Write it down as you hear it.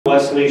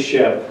Wesley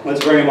Shipp.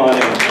 Let's bring him on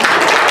in.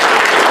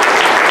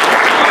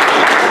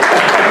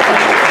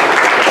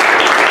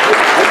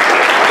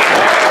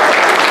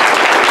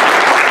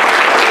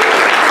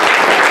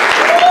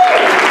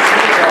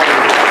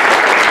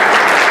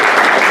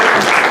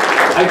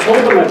 I told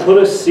him I'd put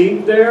a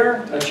seat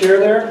there, a chair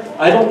there.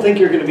 I don't think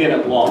you're going to be in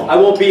it long. I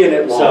won't be in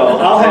it long. So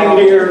I'll hang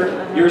here.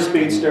 You're a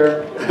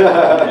speedster.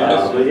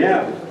 But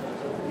yeah,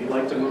 you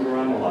like to move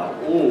around a lot.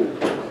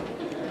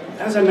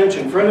 As I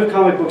mentioned, friend of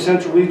Comic Book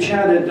Central, we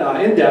chatted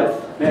in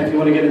depth. Man, if you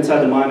want to get inside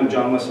the mind of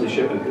John Wesley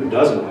Shipp, and who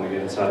doesn't want to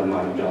get inside the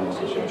mind of John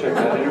Wesley Shipp, check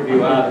that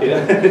interview out.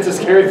 Yeah, it's a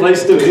scary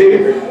place to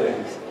be.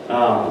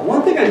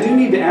 One thing I do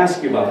need to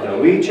ask you about, though,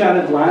 we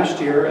chatted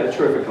last year at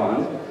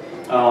Terrificon.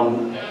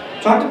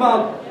 Talked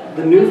about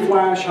the new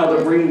Flash, how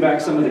they're bringing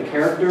back some of the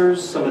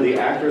characters, some of the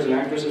actors and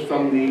actresses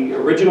from the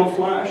original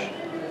Flash.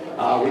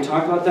 We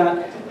talked about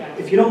that.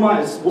 If you don't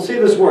mind, we'll see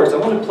if this works. I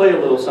want to play a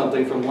little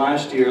something from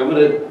last year. I'm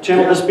going to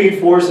channel the Speed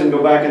Force and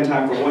go back in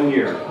time for 1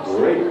 year.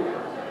 Great.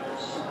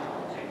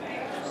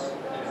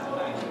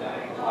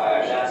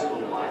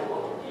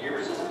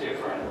 Yours is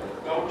different.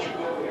 Don't you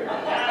go there.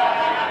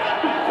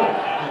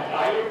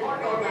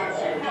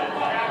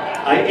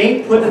 I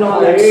ain't putting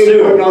on I that ain't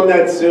suit. putting on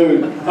that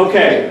suit.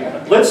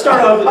 Okay, let's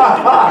start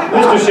off.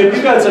 Mr. Shipp,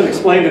 you got some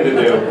explaining to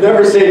do.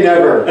 Never say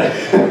never.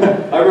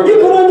 I remember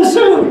You put on the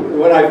suit.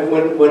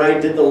 when I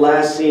did the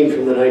last scene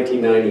from the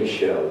 1990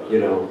 show, you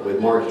know, with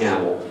Mark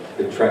Hamill,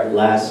 the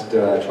last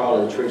Trial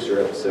of the Trickster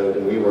episode,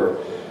 and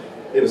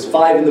it was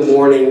 5 in the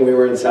morning, we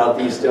were in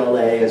Southeast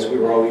LA as we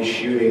were always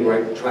shooting,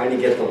 right, trying to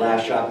get the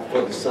last shot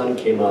before the sun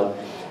came up.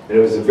 And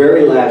it was the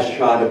very last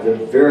shot of the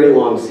very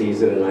long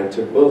season, and I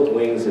took both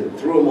wings and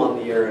threw them on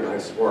the air, and I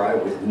swore I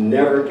would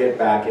never get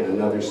back in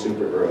another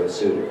superhero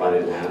suit if I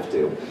didn't have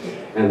to.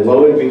 And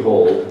lo and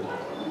behold,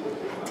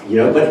 you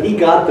know, but he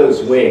got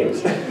those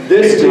wings.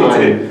 This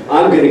time,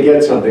 I'm going to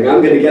get something.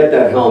 I'm going to get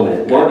that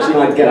helmet. Mark's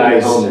not getting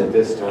the helmet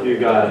this time. You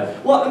got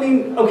it. Well, I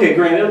mean, okay,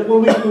 granted,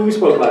 when we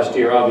spoke last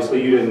year,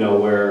 obviously you didn't know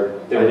where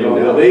they were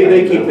going.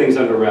 They keep things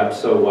under wraps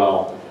so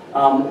well.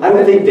 I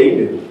don't think they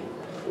knew.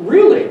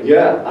 Really?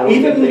 Yeah, I don't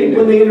Even think they knew.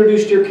 when they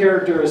introduced your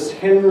character as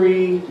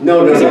Henry?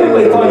 No. Because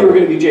everybody thought you were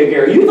going to be Jay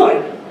Garrick. You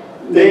thought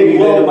maybe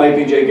that it might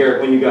be Jay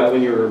Garrick when you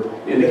were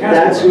in the cast.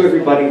 That's who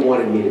everybody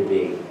wanted me to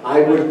be.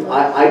 I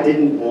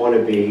didn't want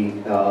to be,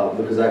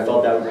 because I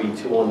felt that would be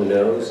too on the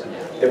nose.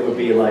 It would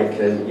be like,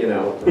 you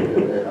know,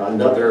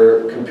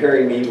 another,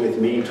 comparing me with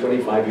me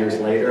 25 years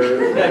later.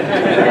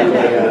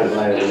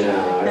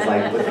 It's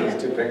like, put these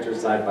two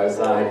pictures side by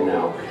side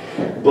now.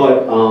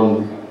 But,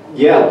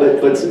 yeah,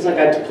 but since I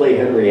got to play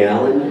Henry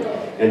Allen,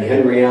 and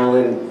Henry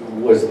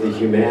Allen was the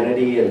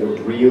humanity and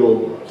the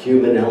real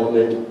human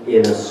element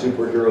in a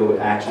superhero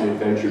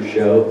action-adventure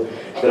show,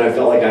 then I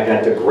felt like I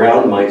got to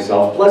ground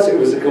myself. Plus, it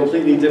was a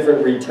completely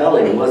different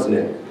retelling, wasn't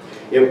it?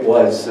 It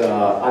was,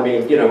 I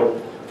mean, you know,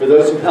 for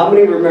those who, how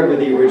many remember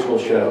the original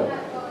show?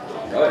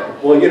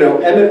 Well, you know,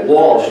 Emmett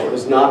Walsh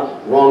was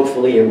not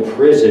wrongfully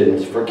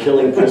imprisoned for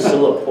killing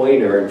Priscilla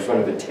Pointer in front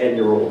of a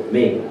 10-year-old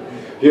me.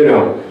 You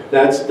know,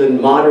 that's the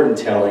modern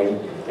telling.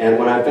 And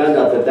when I found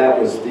out that that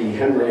was the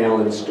Henry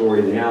Allen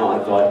story now,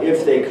 I thought,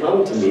 if they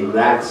come to me,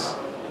 that's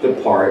the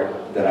part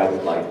that I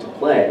would like to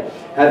play.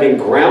 Having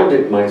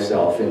grounded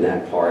myself in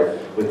that part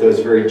with those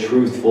very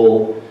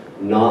truthful,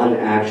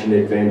 non-action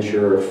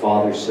adventure,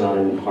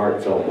 father-son,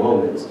 heartfelt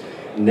moments,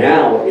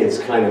 now it's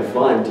kind of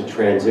fun to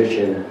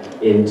transition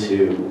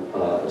into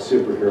a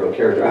superhero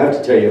character. I have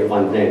to tell you a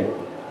fun thing.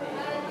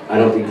 I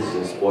don't think this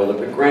is a spoiler,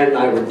 but Grant and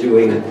I were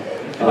doing...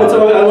 I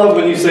love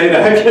when you say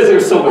that because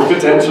there's so much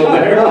potential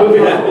there.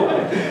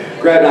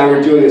 Grant and I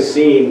were doing a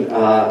scene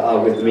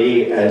with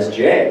me as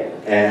Jay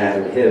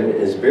and him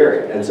as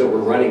Barry, and so we're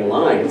running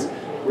lines.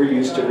 We're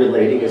used to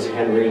relating as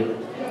Henry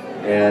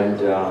and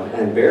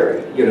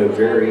Barry. You know,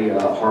 very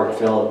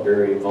heartfelt,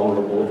 very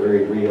vulnerable,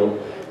 very real.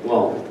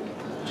 Well,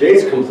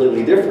 Jay's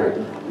completely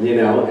different, you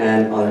know,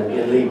 and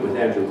in League with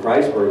Andrew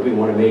Kreisberg, we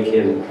want to make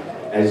him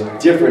as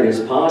different as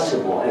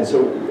possible, and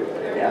so.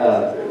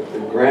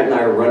 Grant and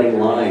I are running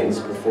lines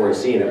before a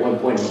scene. At one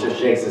point, he just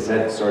shakes his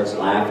head and starts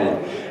laughing.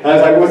 And I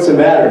was like, what's the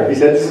matter? He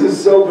said, this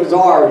is so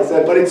bizarre. He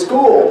said, but it's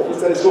cool. He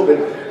said, it's cool.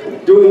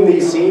 But doing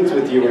these scenes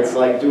with you, it's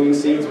like doing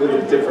scenes with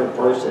a different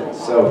person.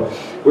 So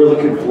we're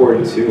looking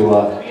forward to,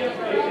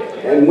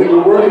 and when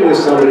you're working with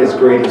someone as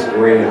great as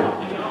Grant,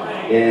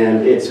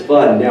 and it's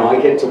fun. Now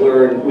we get to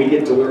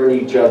learn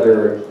each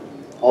other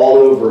all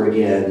over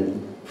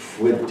again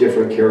with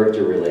different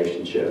character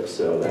relationships.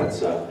 So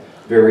that's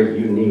very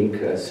unique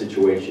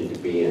situation to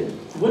be in.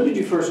 When did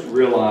you first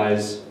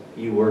realize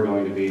you were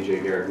going to be Jay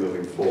Garrick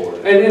moving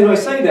forward? And I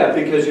say that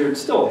because you're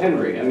still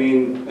Henry. I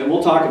mean, and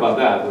we'll talk about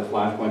that with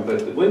Flashpoint,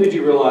 but when did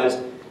you realize,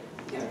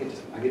 yeah,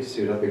 I get to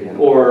suit up again?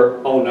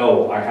 Or, oh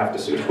no, I have to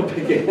suit up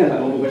again. I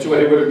don't know which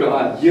way it would have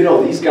gone. You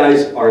know, these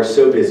guys are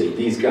so busy.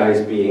 These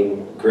guys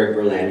being Greg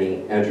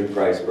Berlanti, Andrew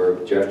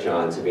Kreisberg, Jeff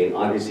Johns. I mean,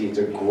 obviously it's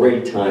a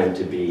great time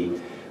to be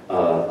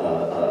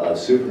a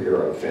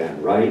superhero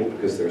fan, right?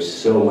 Because there's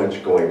so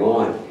much going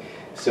on.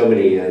 So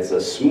many, it's a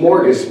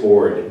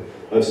smorgasbord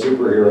of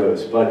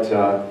superheroes. But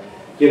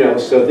you know,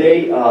 so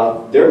they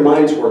their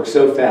minds work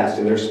so fast,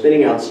 and they're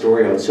spinning out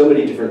story on so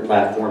many different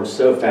platforms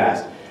so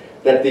fast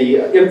that the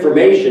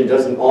information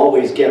doesn't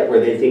always get where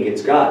they think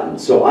it's gotten.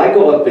 So I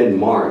go up in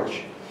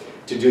March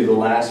to do the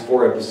last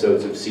 4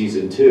 episodes of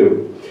season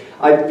 2.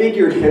 I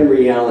figured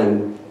Henry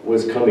Allen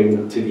was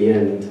coming to the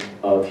end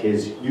of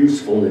his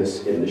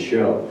usefulness in the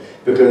show,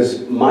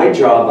 because my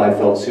job, I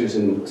felt,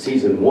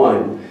 season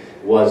 1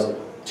 was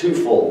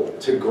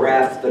twofold: to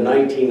graft the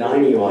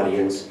 1990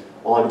 audience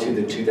onto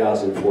the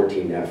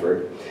 2014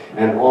 effort,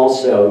 and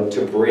also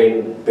to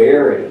bring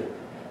Barry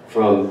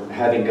from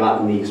having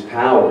gotten these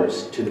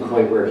powers to the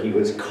point where he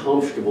was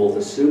comfortable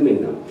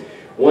assuming them.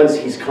 Once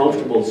he's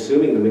comfortable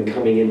assuming them and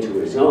coming into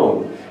his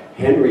own,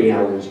 Henry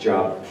Allen's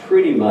job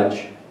pretty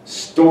much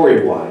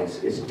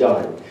story-wise is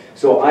done.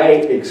 So I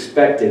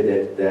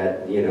expected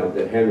that you know,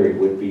 that Henry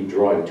would be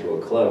drawing to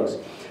a close.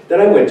 Then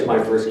I went to my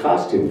first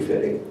costume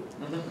fitting.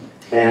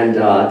 And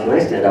can I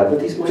stand up with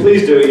these mics?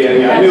 Please do,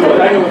 yeah. I knew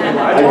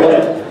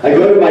it. I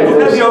go to my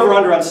first... the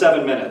over-under on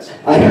 7 minutes.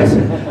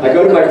 I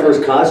go to my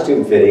first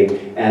costume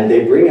fitting, and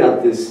they bring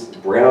out this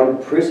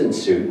brown prison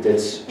suit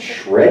that's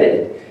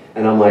shredded,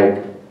 and I'm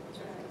like,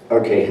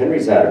 okay,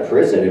 Henry's out of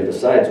prison, and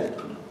besides,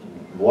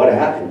 what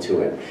happened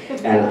to him?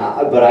 And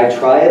but I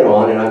try it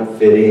on, and I'm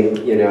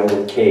fitting, you know,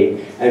 with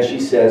Kate, and she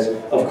says,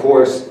 of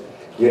course,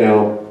 you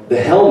know, the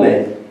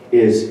helmet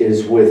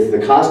is with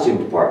the costume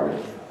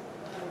department.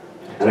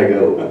 And I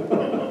go,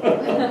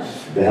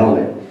 the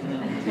helmet.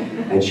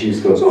 And she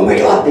just goes, oh my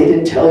God, they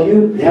didn't tell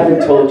you? They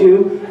haven't told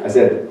you? I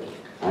said,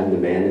 I'm the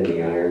man in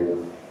the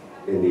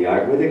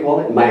iron, what do they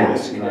call it?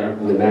 Mask,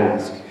 the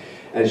mask.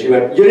 And she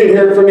went, you didn't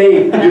hear it from me,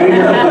 you didn't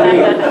hear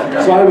it from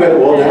me. So I went,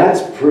 well,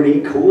 that's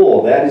pretty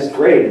cool, that is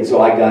great. And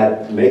so I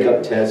got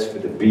makeup tests for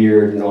the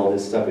beard and all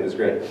this stuff, it was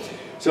great.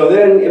 So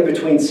then in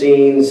between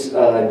scenes,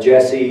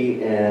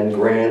 Jesse and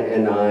Grant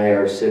and I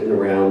are sitting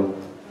around.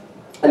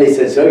 And they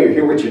said, so you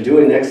hear what you're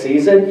doing next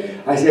season?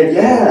 I said,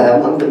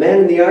 yeah, I'm the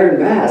man in the iron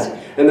mask.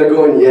 And they're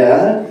going,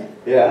 yeah.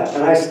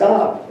 And I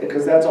stopped,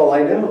 because that's all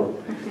I know.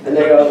 And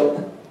they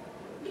go,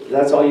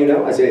 that's all you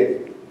know? I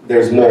say,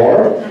 there's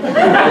more?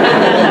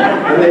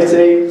 And they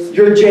say,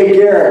 you're Jay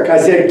Garrick. I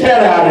said,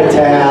 get out of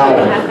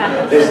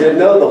town. They said,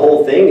 no, the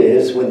whole thing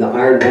is when the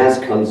iron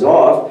mask comes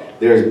off,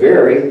 there's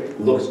Barry,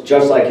 looks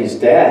just like his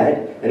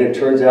dad, and it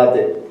turns out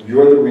that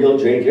you're the real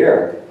Jay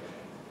Garrick.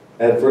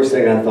 And the first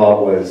thing I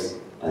thought was,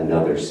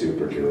 another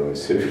superhero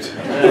suit.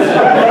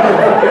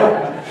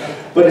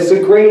 But it's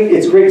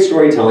great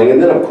storytelling. And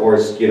then of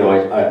course, you know,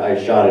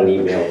 I shot an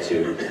email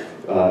to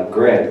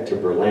Greg, to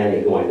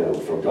Berlanti, who I know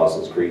from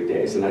Dawson's Creek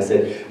days. And I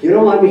said, you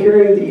know, I'm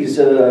hearing these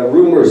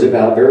rumors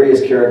about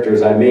various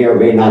characters I may or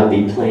may not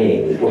be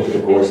playing over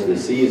the course of the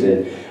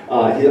season. He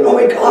said, oh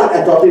my God,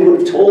 I thought they would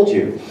have told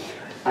you.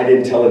 I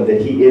didn't tell him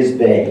that he is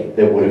they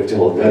that would have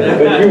told me.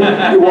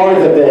 But you are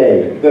the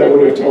they that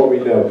would have told me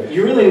no.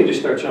 You really need to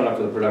start showing up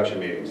for the production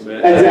meetings.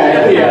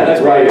 Exactly. Yeah,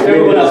 that's right. If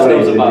everyone else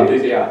knows about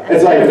these, yeah.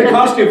 It's like, if the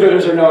costume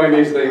fitters are knowing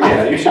these things,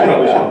 yeah, you should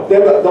probably show up.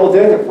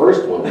 They're the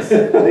first ones.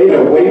 They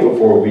know way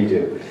before we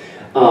do.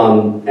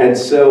 And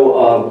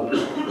so,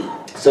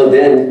 so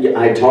then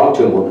I talked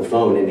to him on the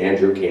phone, and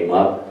Andrew came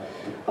up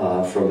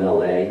from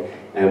LA,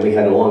 and we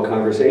had a long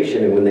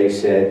conversation. And when they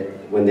said,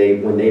 when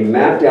they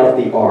mapped out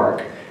the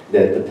arc,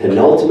 that the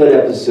penultimate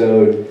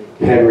episode,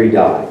 Henry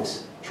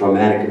dies,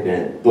 traumatic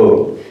event,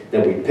 boom.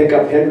 Then we pick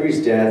up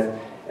Henry's death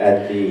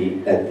at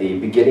the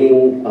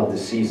beginning of the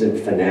season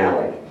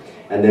finale.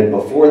 And then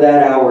before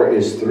that hour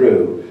is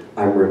through,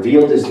 I'm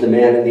revealed as the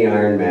man in the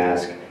iron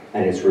mask,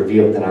 and it's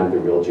revealed that I'm the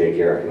real Jay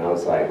Garrick. And I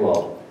was like,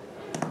 well,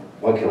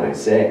 what can I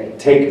say?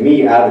 Take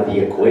me out of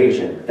the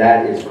equation.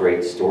 That is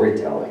great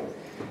storytelling,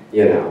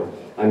 you know.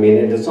 I mean,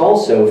 and it's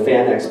also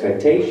fan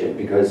expectation,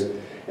 because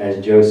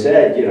as Joe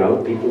said, you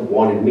know, people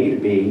wanted me to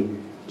be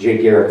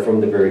Jay Garrick from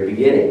the very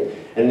beginning.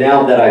 And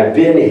now that I've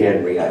been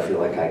Henry, I feel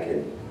like I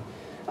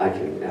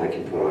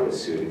can put on a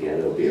suit again.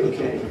 It'll be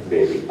okay,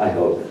 baby. I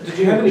hope. Did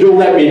you have any? You'll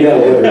let me know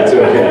whether it's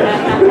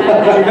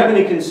okay. Did you have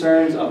any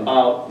concerns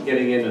about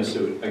getting in a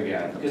suit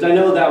again? Because I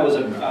know that was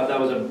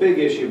a big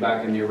issue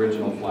back in the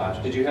original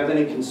Flash. Did you have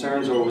any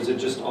concerns, or was it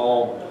just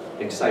all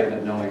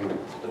excitement knowing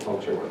the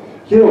folks you're working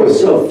with? You know, it was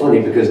so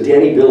funny because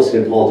Danny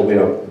Bilson and Paul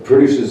Domino,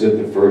 producers of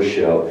the first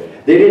show,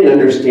 they didn't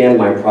understand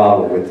my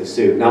problem with the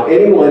suit. Now,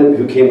 anyone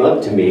who came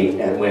up to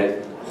me and went,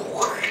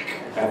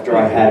 after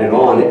I had it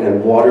on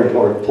and watered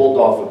or pulled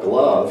off a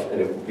glove, and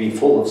it would be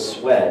full of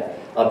sweat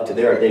up to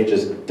there, they'd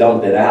just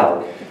dump it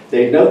out.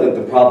 They'd know that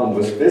the problem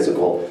was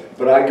physical,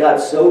 but I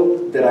got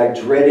so that I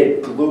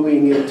dreaded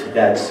gluing into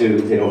that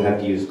suit. They don't have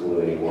to use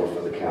glue anymore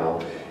for the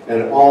cowl.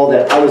 And all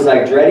that, I was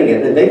like dreading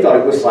it, and they thought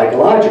it was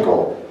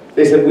psychological.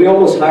 They said, we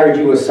almost hired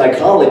you a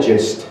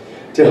psychologist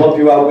to help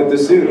you out with the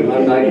suit. And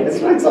I'm like,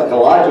 it's not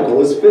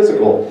psychological, it's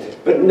physical.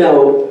 But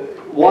no,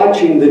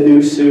 watching the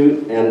new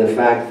suit and the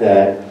fact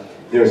that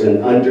there's an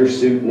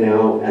undersuit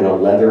now and a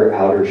leather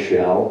outer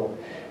shell,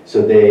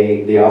 so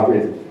the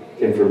operative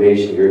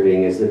information here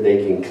being is that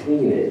they can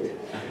clean it.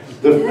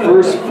 The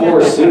first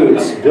 4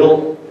 suits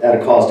built at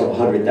a cost of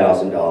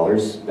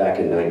 $100,000 back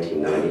in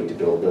 1990 to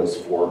build those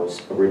 4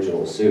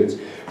 original suits.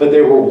 But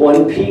they were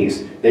one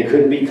piece. They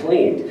couldn't be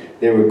cleaned.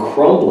 They were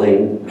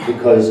crumbling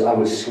because I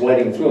was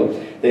sweating through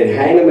them. They'd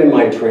hang them in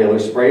my trailer,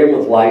 spray them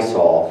with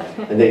Lysol,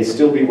 and they'd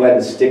still be wet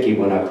and sticky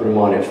when I put them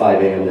on at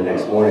 5 a.m. the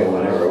next morning,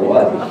 whenever it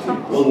was.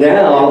 Well,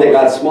 now they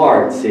got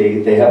smart.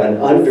 See, they have an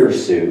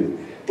undersuit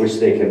which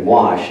they can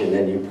wash, and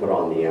then you put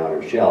on the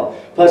outer shell.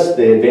 Plus,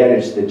 the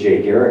advantage that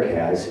Garrick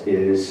has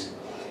is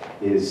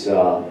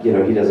you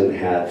know, he doesn't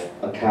have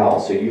a cowl,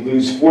 so you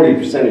lose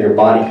 40% of your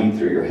body heat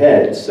through your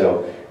head,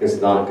 so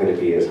it's not going to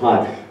be as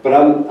hot. But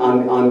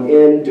I'm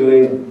in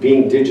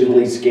being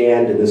digitally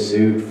scanned in the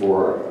suit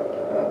for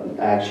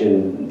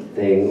action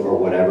thing or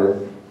whatever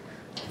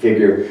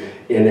figure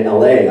in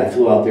LA. I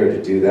flew out there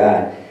to do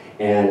that,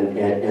 and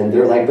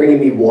they're like bringing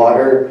me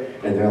water,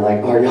 and they're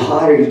like, "Are you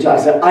hot? Are you hot?"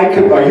 I said,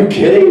 "Are you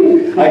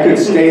kidding? I could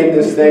stay in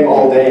this thing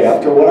all day.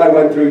 After what I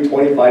went through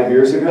 25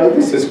 years ago,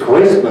 this is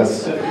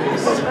Christmas."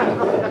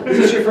 Is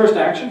this your first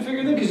action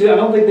figure then? Because I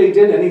don't think they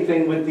did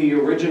anything with the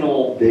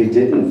original. They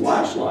didn't.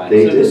 Flashlight.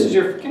 They so didn't. This is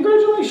your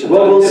congratulations.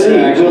 Well, we'll see.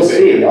 We'll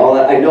see.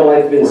 I know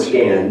I've been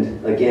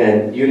scanned.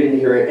 Again, you didn't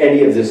hear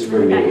any of this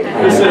from me.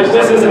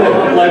 This isn't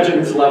a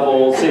Legends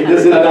level. See,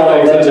 this is not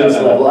a Legends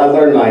level. I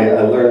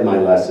learned my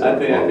lesson. I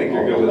think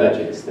you're good with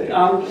Legends that.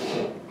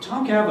 thing.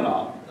 Tom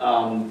Cavanaugh.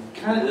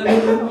 Kind of. I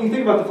mean, when you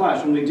think about the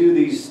Flash, when we do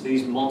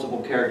these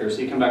multiple characters,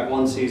 so you come back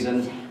one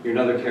season, you're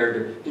another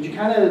character. Did you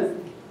kind of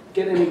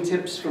get any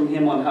tips from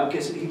him on how?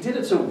 Because he did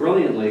it so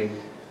brilliantly,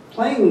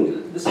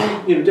 playing the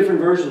same, you know,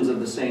 different versions of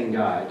the same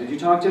guy. Did you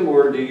talk to him,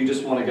 or do you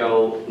just want to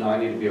go? No, I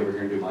need to be over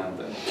here and do my own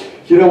thing.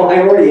 You know, I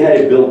already had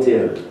it built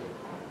in.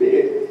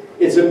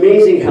 It's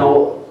amazing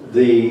how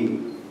the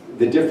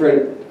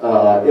different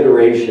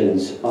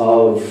iterations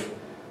of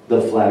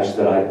the Flash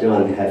that I've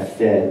done have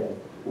fed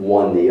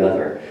one the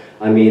other.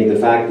 I mean, the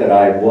fact that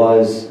I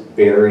was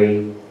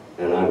Barry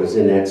and I was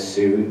in that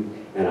suit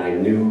and I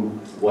knew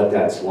what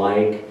that's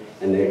like,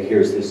 and then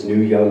here's this new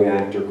young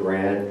actor,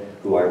 Grant,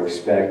 who I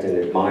respect and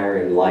admire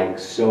and like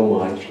so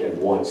much and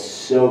want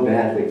so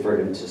badly for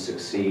him to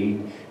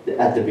succeed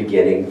at the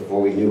beginning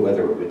before we knew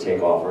whether it would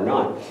take off or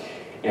not.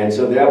 And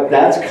so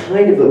that's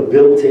kind of a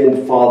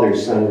built-in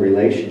father-son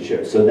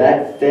relationship. So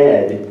that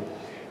fed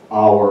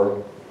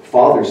our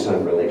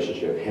father-son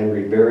relationship,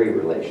 Henry-Barry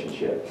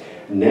relationship.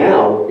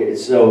 Now,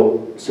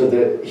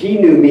 he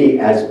knew me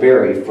as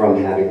Barry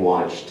from having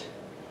watched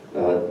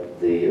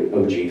the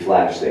OG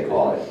Flash, they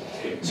call it.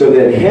 So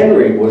then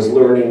Henry was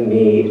learning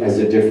me as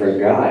a different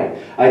guy.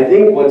 I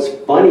think what's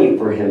funny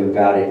for him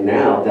about it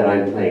now that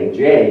I'm playing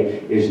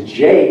Jay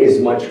is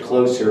much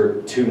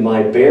closer to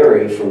my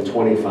Barry from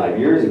 25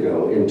 years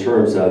ago in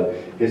terms of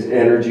his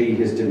energy,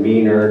 his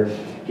demeanor.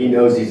 He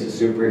knows he's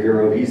a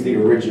superhero. He's the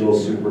original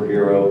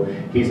superhero.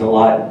 He's a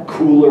lot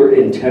cooler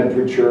in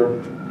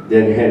temperature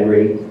than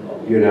Henry.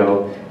 You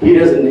know, he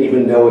doesn't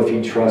even know if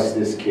he trusts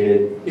this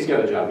kid. He's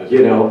got a job to do.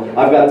 You know,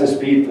 I've got the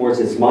Speed Force.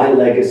 It's my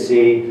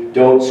legacy.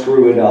 Don't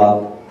screw it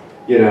up.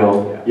 You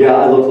know, yeah,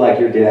 I look like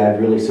your dad.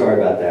 Really sorry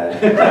about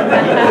that.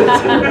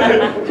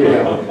 You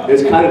know,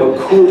 it's kind of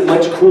a cool,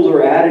 much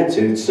cooler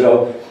attitude.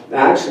 So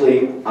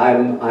actually,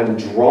 I'm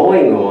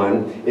drawing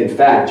on. In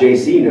fact,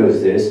 JC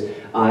knows this.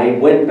 I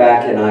went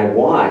back and I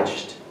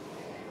watched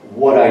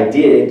what I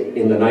did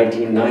in the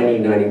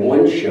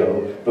 1990-91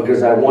 show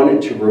because I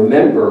wanted to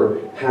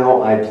remember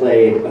how I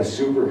played a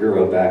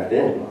superhero back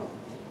then,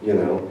 you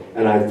know,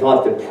 and I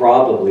thought that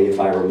probably if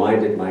I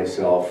reminded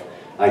myself,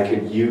 I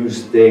could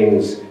use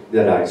things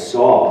that I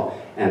saw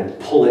and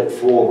pull it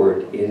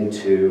forward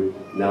into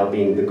now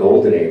being the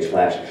Golden Age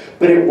Flash.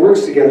 But it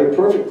works together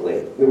perfectly.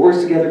 It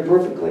works together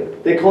perfectly.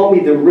 They call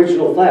me the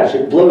original Flash.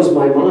 It blows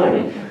my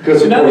mind.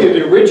 So now you're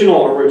the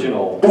original.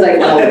 Like,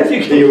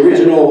 the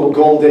original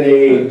Golden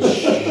Age,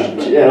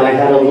 and I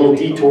had a little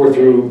detour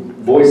through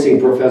voicing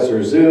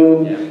Professor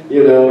Zoom. Yeah.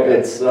 You know,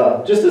 it's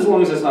just as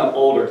long as it's not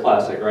old or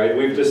classic, right?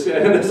 We've just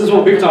this is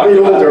what we've talked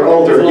about.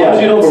 Older, as long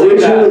as you don't say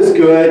original that. is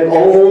good.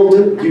 Old,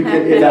 you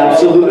can, if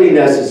absolutely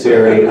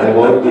necessary. I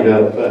won't, you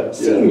know. But,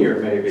 senior,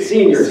 maybe.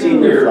 Senior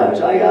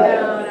Flash. I got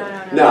it.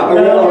 No,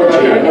 OG.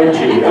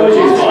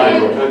 OG's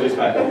fine. OG's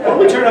fine.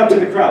 We'll turn it up to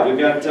the crowd. We've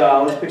got,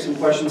 let's pick some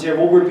questions here.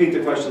 We'll repeat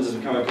the questions as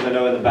we come up because I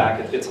know in the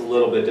back it's a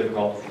little bit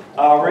difficult.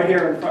 Right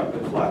here in front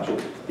with Flash.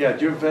 Yeah,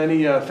 do you have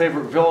any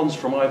favorite villains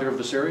from either of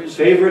the series?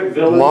 Favorite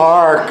villain?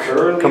 Mark.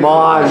 Come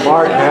on,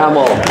 Mark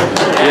Hamill.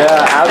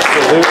 Yeah,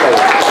 absolutely.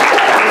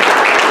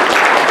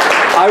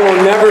 I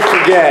will never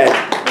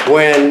forget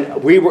when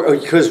we were,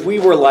 because we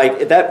were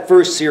like, that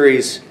first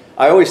series,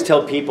 I always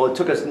tell people it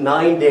took us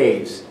 9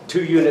 days,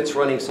 2 units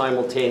running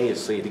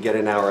simultaneously to get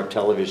an hour of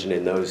television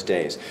in those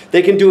days.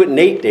 They can do it in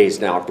 8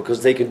 days now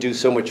because they can do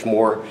so much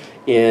more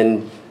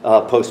in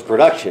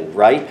post-production,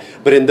 right?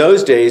 But in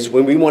those days,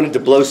 when we wanted to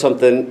blow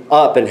something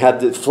up and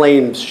have the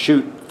flames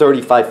shoot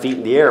 35 feet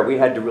in the air, we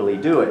had to really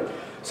do it.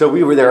 So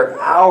we were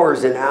there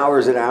hours and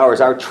hours and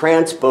hours. Our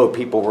transpo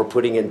people were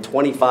putting in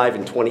 25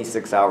 and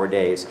 26-hour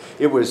days.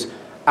 It was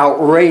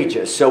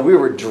outrageous. So we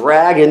were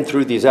dragging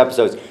through these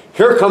episodes.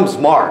 Here comes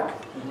Mark.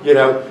 You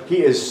know,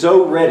 he is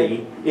so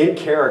ready in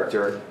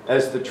character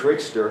as the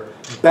trickster,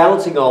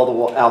 bouncing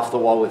off the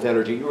wall with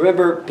energy. You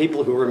remember,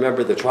 people who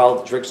remember the trial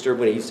of the trickster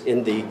when he's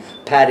in the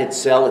padded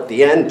cell at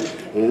the end?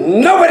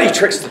 Nobody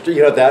tricks the,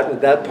 you know,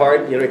 that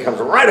part, you know, he comes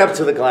right up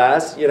to the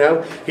glass, you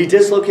know. He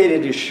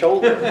dislocated his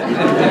shoulder.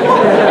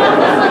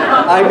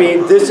 I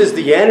mean, this is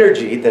the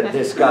energy that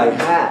this guy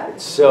had.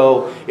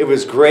 So it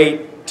was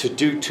great to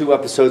do 2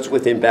 episodes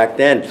with him back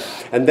then.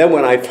 And then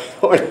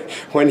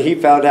when he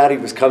found out he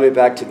was coming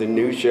back to the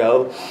new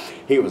show,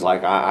 he was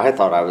like, I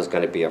thought I was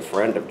going to be a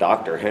friend of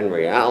Dr.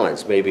 Henry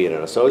Allen's, maybe an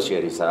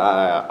associate. He said,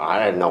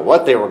 I didn't know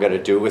what they were going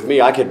to do with me.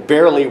 I could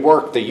barely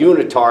work the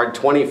unitard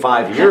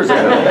 25 years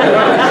ago.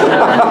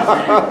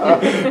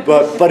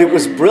 but it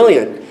was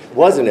brilliant,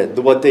 wasn't it,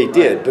 what they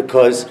did?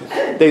 Because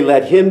they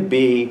let him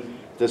be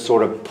the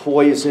sort of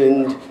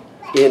poisoned,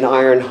 in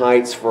Iron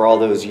Heights for all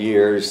those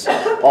years.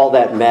 All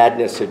that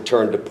madness had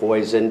turned to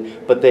poison,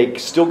 but they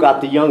still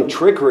got the young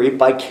trickery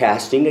by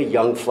casting a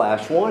young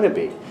Flash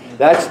wannabe.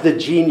 That's the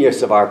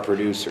genius of our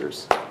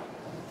producers.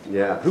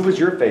 Yeah. Who was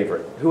your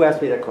favorite? Who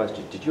asked me that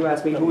question? Did you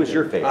ask me who was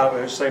your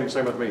favorite? Same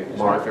with me. It's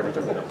Mark. my favorite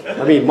thing.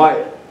 I mean,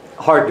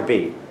 hard to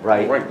beat,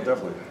 right? Right,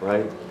 definitely.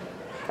 Right.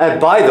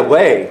 And by the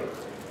way,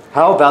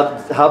 how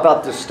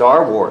about the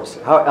Star Wars?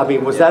 I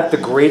mean, was that the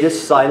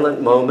greatest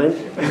silent moment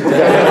in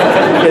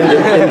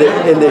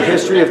the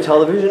history of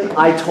television?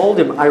 I told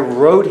him, I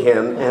wrote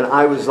him, and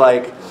I was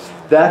like,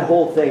 that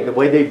whole thing, the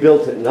way they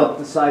built it, and up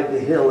the side of the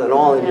hill, and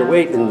all, and you're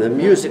waiting, and the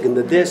music, and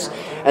the this,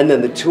 and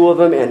then the 2 of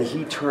them, and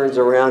he turns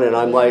around, and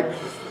I'm like,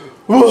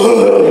 you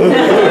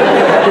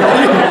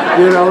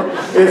know,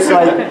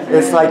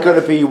 it's like going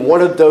to be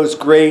one of those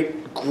great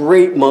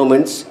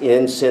moments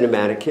in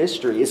cinematic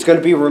history. It's going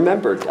to be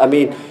remembered. I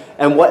mean,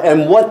 and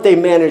what they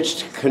managed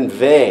to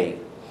convey,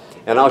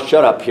 and I'll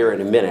shut up here in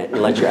a minute and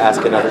let you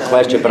ask another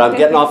question, but I'm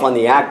getting off on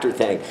the actor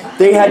thing.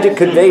 They had to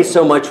convey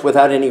so much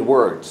without any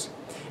words,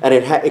 and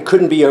it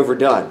couldn't be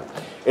overdone.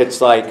 It's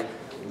like,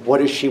 what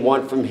does she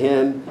want from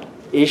him?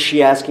 Is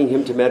she asking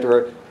him to mentor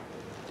her?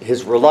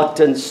 His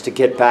reluctance to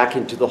get back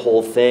into the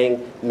whole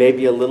thing,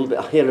 maybe a little bit,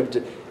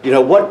 you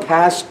know, what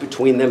passed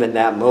between them in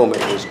that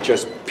moment was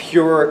just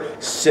pure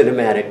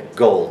cinematic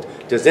gold.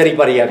 Does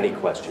anybody have any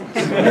questions?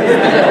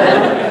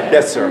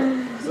 Yes, sir.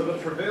 So the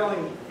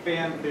prevailing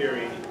fan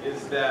theory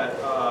is that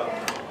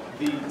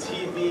the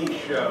TV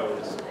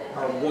shows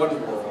are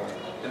one world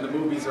and the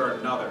movies are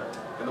another.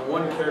 And the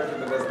one character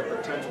that has the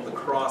potential to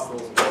cross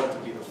those worlds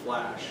would be the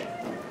Flash.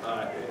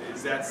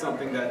 Is that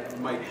something that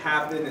might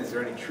happen? Is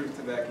there any truth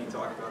to that? Can you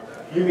talk about that?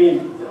 You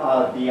mean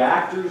the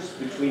actors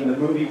between the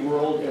movie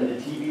world and the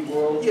TV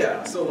world?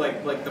 Yeah, so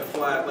like the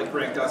Flash, like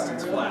Grant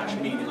Gustin's Flash,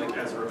 meaning like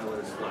Ezra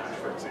Miller's Flash,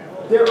 for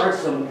example. There are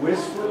some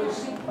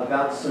whispers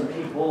about some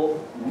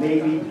people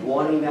maybe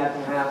wanting that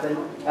to happen.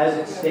 As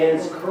it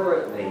stands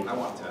currently, I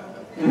want to happen.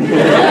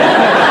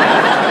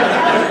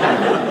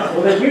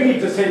 well, then you need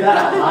to say that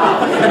out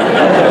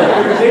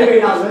loud. Because they may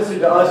not listen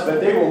to us, but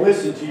they will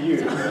listen to you.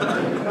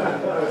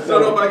 So,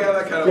 no, but I got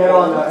that kind of...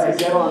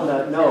 Get on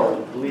the,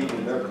 no, believe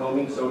me, they're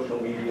combing social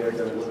media,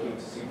 they're looking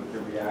to see what the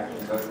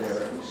reactions are,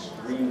 they're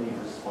extremely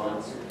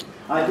responsive.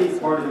 I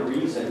think part of the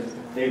reason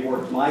they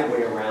worked my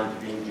way around to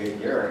being Jay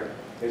Garrick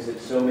is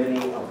that so many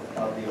of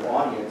the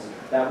audience,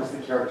 that was the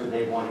character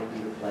they wanted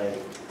me to play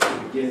to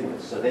begin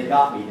with. So they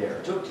got me there.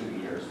 It took 2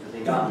 years, but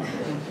they got me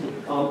there.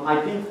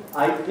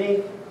 I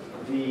think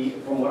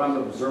from what I'm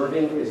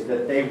observing is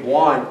that they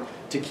want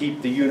to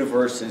keep the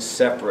universes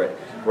separate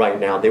right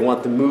now. They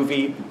want the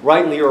movie,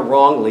 rightly or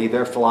wrongly,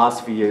 their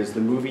philosophy is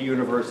the movie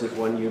universe is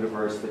one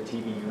universe, the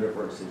TV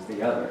universe is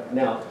the other.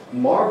 Now,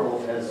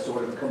 Marvel has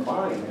sort of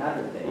combined,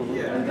 haven't they?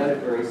 Yeah. And done it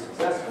very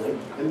successfully.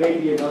 There may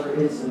be another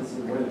instance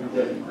in where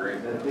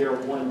that they're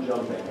one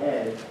jump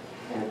ahead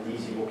and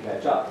DC will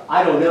catch up.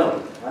 I don't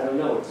know.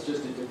 It's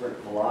just a different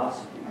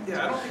philosophy.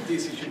 Yeah, I don't think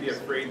DC should be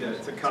afraid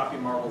to copy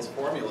Marvel's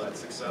formula. It's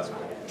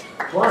successful.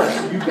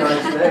 Plus, you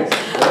guys, thanks.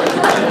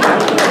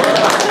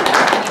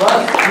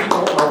 Plus,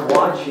 people are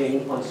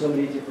watching on so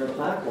many different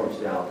platforms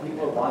now.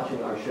 People are watching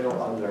our show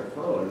on their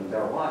phone.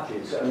 They're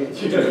watching. So, I mean,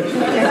 you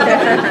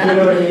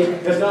know what I mean?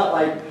 It's not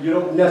like you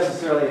don't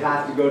necessarily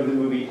have to go to the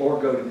movie or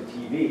go to the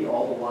TV.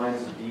 All the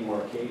lines of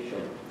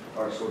demarcation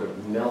are sort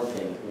of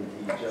melting into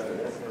each other.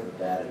 That's kind of a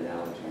bad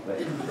analogy, but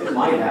it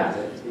might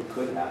happen. It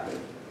could happen.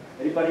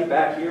 Anybody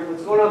back here?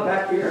 What's going on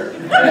back here?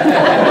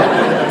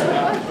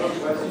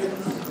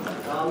 Questions?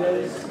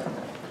 Comments?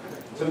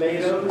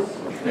 Tomatoes?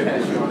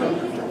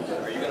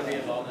 Are you going to be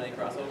involved in any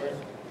crossovers?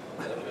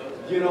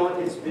 You know,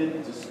 it's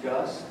been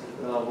discussed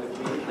with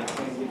me. I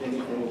can't give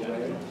anything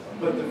away.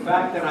 But the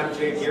fact that I'm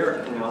Jay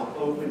Garrick now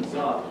opens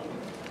up.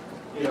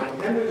 You know,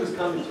 Henry was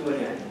coming to an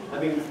end. I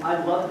mean,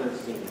 I love those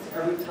scenes.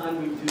 Every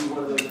time we do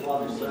one of those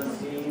father-son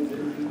scenes, you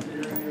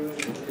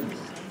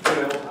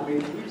know, I mean,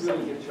 we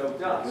really get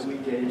choked up and we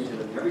get into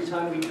it. Every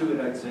time we do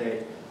it, I'd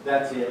say,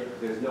 that's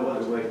it. There's no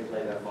other way to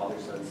play that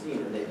father-son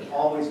scene. And they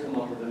always come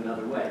up with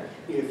another way.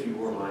 If you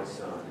were my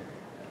son.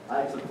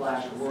 If the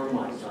Flash were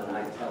my son,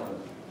 I'd tell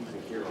him he's a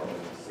hero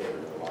and he's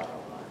saving a lot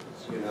of lives.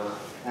 you know.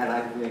 And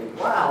I think,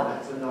 wow,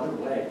 that's another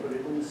way. Put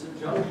it in the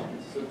subjunctive and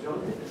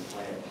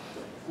play it.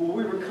 Well,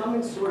 we were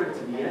coming sort of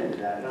to the end of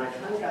that, and I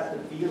kind of got the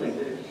feeling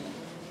that if you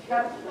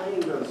kept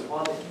playing those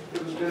while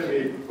it was going to be,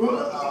 you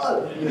know,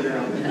 so we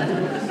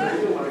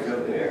didn't want to go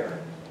there.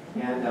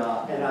 And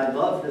I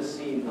love the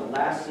scene, the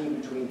last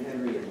scene between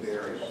Henry and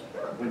Barry,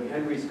 when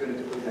Henry's going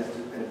to do this,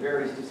 and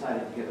Barry's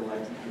decided to get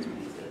electrocuted.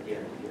 He's going to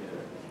get the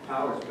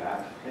powers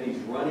back, and he's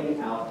running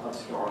out of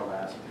Star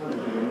Labs. He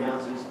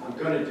announces, I'm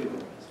going to do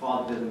it. His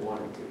father doesn't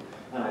want him to.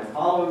 And I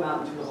follow him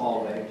out into the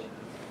hallway,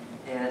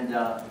 and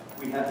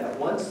we have that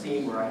one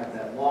scene where I have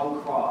that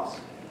long cross,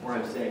 where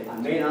I'm saying, I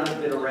may not have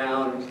been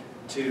around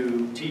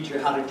to teach you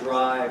how to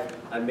drive.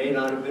 I may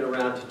not have been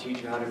around to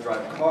teach you how to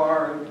drive a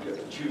car,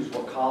 choose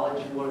what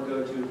college you want to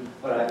go to,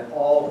 but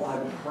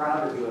I'm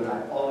proud of you, and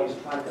I've always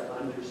tried to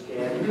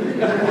understand you.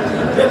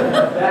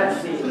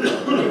 That scene,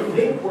 you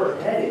think we're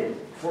headed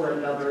for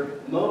another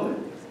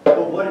moment.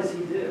 But what does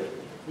he do?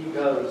 He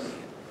goes,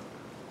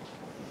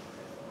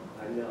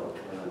 I know,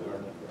 and I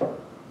love you.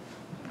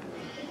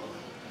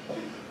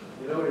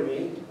 You know what I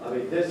mean? I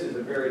mean, this is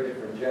a very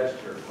different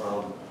gesture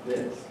from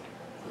this.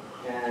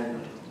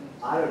 And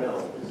I don't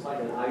know, it's like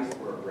an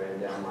iceberg ran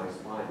down my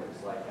spine.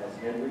 It's like, as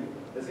Henry,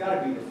 there's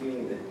got to be the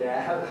feeling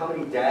that how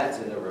many dads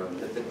in the room,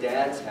 that the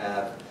dads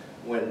have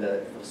when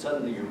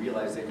suddenly you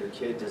realize that your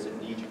kid doesn't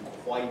need you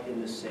quite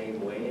in the same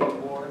way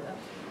anymore.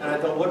 And I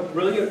thought, what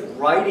brilliant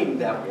writing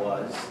that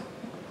was,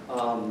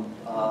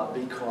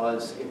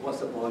 because it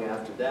wasn't long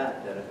after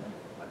that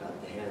I got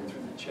the hand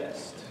through the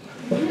chest.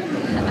 Thanks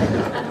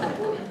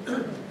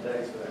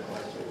for that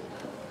question.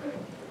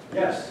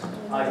 Yes,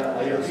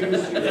 I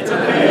accused you.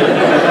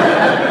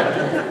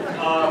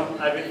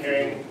 I've been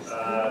hearing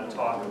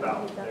talk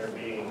about there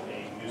being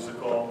a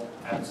musical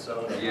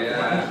episode of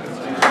Yeah.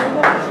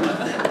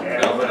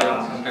 And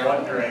I'm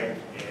wondering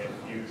if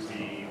you'd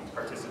be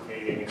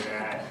participating in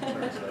that in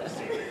terms of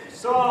singing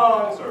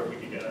songs, or if we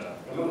could get a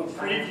little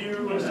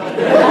preview or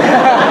something.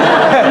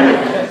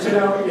 You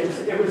know,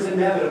 it was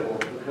inevitable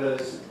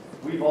because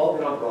we've all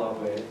been on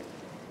Broadway,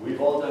 we've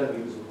all done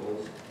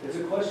musicals. It's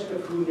a question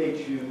of who they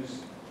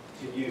choose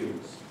to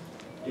use.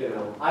 You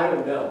know, I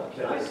don't know.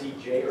 Can I see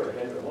Jay or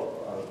Henry?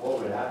 What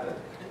would happen?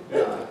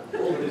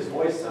 What would his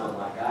voice sound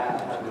like? I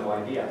have no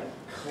idea.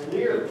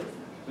 Clearly,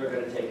 they're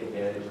going to take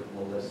advantage of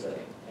Melissa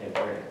and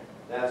Grant.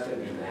 That's going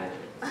to be magic.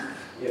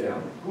 You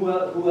know,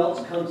 who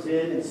else comes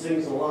in and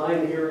sings a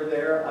line here or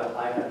there?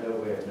 I have no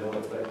way of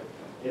knowing, but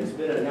it's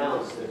been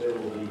announced that there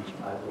will be,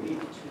 I believe,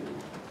 2.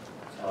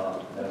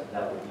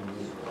 That would be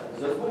musical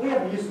episodes. But we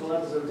have musical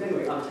episodes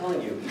anyway. I'm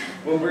telling you,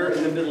 when we're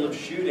in the middle of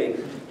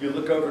shooting, you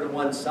look over to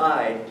one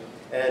side,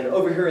 and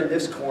over here in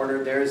this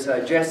corner, there's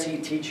Jesse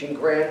teaching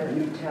Grant a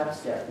new tap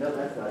step. No,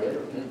 that's not it.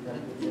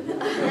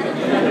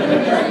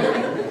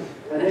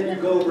 And then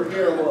you go over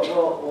here.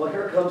 Well,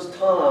 here comes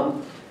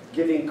Tom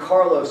giving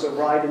Carlos a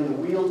ride in the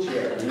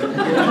wheelchair. I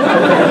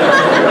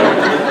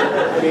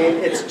mean,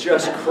 it's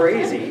just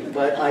crazy.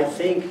 But I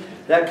think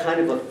that kind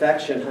of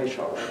affection. Hi,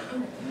 Charlotte.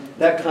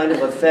 That kind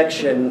of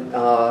affection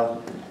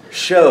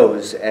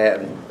shows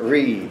and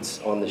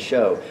reads on the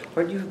show.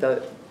 Aren't you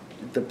the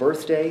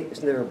birthday?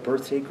 Isn't there a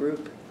birthday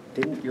group?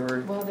 Didn't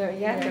your... Well,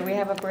 we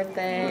have a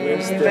birthday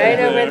right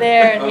over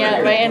there, and yeah,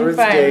 right in front.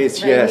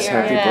 Birthdays, right yes,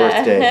 here, happy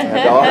yeah. birthday.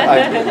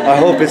 I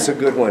hope it's a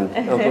good one.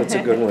 I hope it's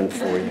a good one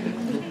for you.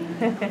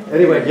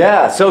 Anyway,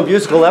 yeah, so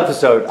musical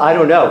episode. I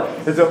don't know.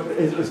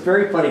 It was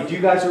very funny. Do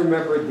you guys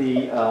remember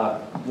the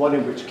one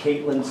in which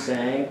Caitlin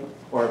sang?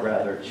 Or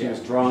rather, she was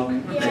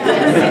drunk.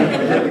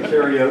 Yes. The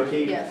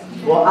karaoke. Yes.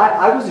 Well,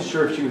 I wasn't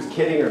sure if she was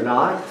kidding or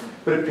not,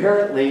 but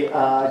apparently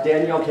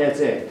Danielle can't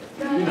sing.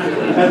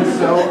 And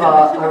so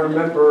I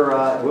remember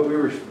when we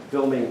were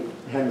filming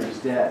Henry's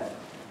death,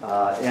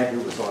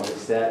 Andrew was on the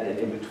set, and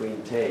in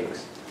between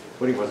takes,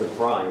 when he wasn't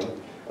crying,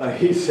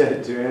 he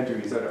said to Andrew,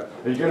 he said, "Are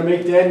you going to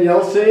make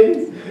Danielle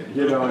sing?"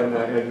 You know, and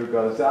Andrew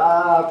goes,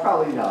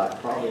 probably not.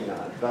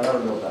 But I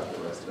don't know about the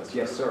rest of us.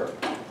 Yes, sir.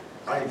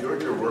 I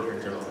enjoyed your work in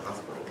General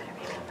Hospital.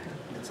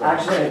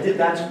 Actually, I did.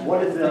 That's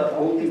one of the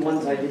only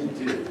ones I didn't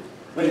do.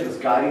 But it was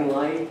Guiding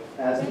Light,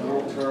 As the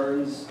World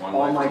Turns,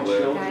 All My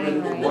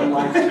Children, One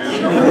Life to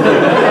Live.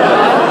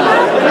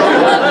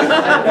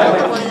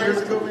 How many years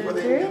ago before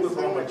they did with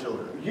All My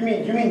Children? You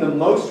mean the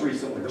most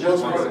recent one?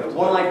 Just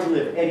One Life to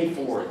Live, Eddie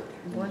Ford.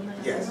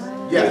 Yes.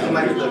 Yes, One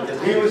Life to Live.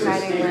 He was a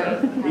Steve.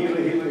 He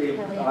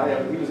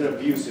was an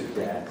abusive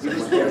dad. He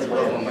was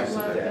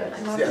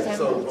Yes,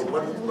 so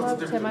what's the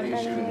difference between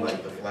shooting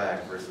like The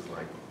Flag versus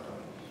like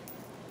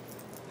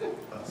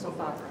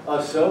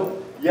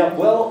yeah,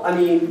 well, I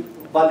mean,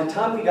 by the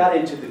time we got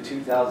into the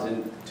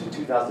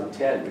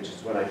 2010, which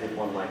is when I did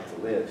One Life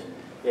to Live,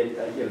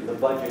 the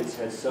budgets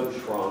had so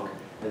shrunk,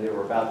 and they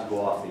were about to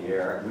go off the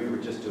air, and we were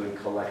just doing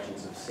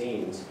collections of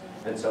scenes,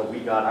 and so we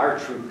got our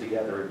troupe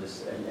together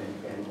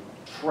and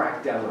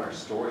tracked down our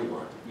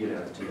storyline,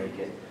 to make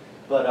it.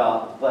 But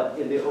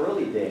in the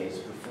early days,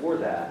 before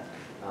that,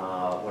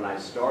 when I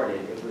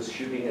started, it was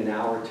shooting an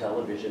hour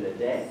television a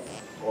day.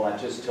 Well, I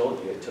just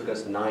told you, it took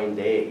us 9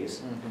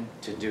 days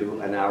to do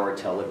an hour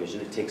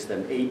television. It takes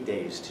them 8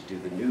 days to do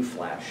the new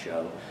Flash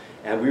show.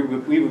 And we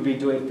would be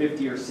doing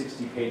 50 or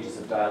 60 pages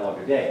of dialogue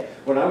a day.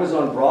 When I was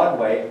on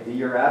Broadway, the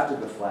year after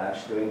the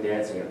Flash, doing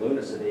Dancing at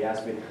Lunacy, they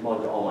asked me to come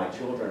on to All My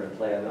Children and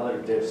play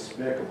another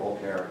despicable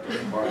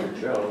character, Martha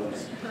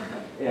Jones.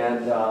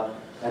 And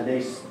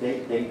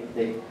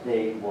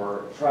they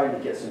were trying to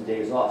get some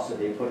days off, so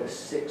they put a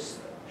 6th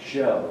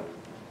show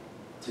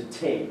to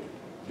tape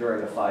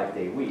during a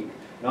 5-day week.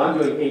 Now I'm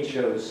doing 8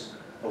 shows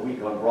a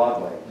week on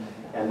Broadway,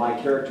 and my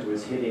character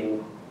was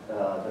hitting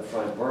the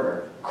front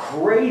burner.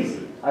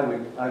 Crazy! I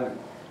would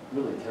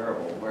really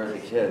terrible. Where are the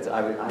kids?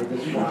 I'd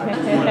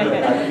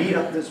beat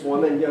up this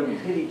woman. You know, we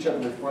hit each other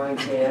with frying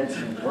pans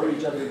and burn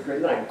each other with grit.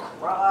 And then I'd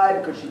cry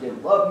because she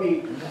didn't love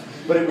me.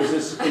 But it was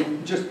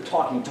just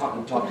talking,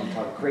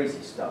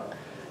 crazy stuff,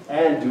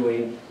 and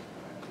doing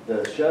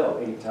the show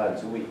 8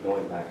 times a week,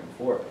 going back and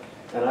forth.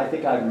 And I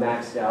think I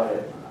maxed out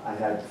at, I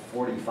had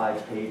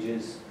 45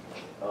 pages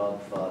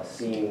of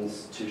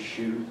scenes to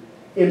shoot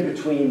in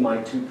between my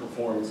 2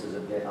 performances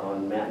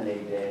on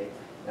matinee day,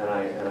 and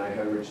I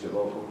hemorrhaged a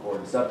vocal cord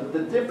and stuff. But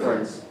the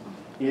difference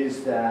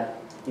is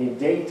that in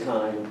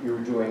daytime, you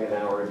were doing an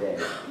hour a day.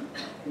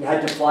 You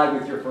had to fly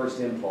with your first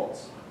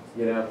impulse,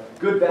 you know,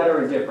 good, bad,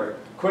 or indifferent.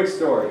 Quick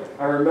story.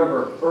 I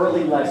remember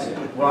early lesson,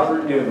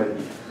 Robert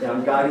Newman,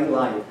 on Guiding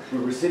Light. We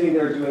were sitting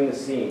there doing the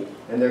scene,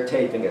 and they're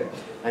taping it.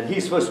 And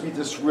he's supposed to be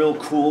this real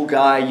cool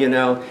guy, you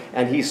know,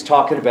 and he's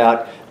talking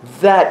about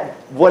that,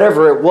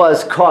 whatever it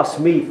was, cost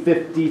me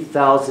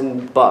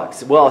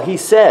 $50,000. Well, he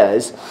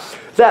says,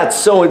 that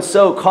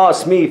so-and-so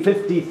cost me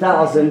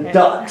 50,000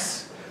 ducks.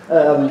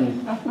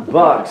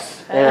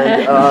 Bucks,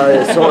 and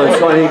so on and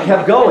so on. And he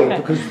kept going,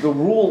 because the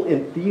rule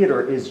in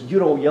theater is you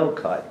don't yell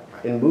cut.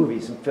 In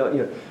movies and film,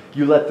 you know,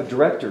 you let the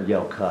director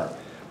yell cut.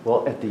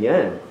 Well, at the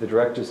end, the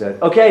director said,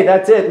 okay,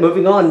 that's it,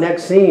 moving on,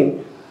 next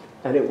scene.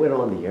 And it went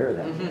on the air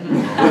that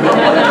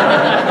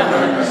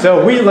day.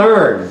 So we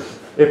learned,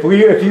 if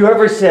you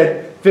ever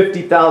said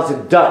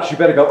 50,000 ducks, you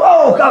better go,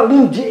 oh,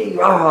 God, gee,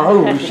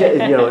 oh,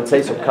 shit, you know, and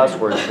say some cuss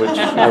words, which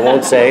I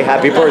won't say.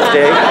 Happy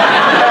birthday.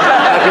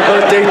 Happy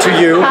birthday to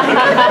you.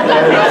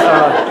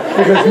 And,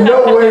 because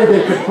no way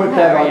they could put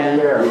that on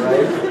the air,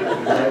 right?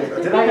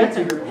 Did I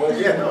answer your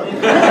question? Yeah, no.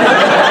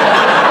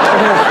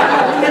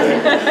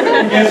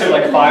 You answered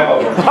like 5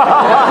 of them.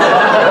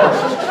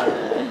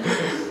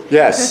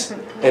 Yes.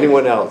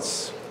 Anyone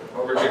else?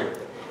 Over here.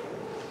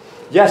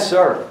 Yes,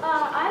 sir. I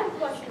have a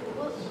question.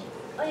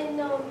 In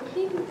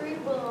season 3,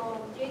 will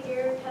Jay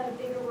Garrick have a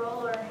bigger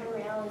role or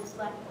Henry Allen's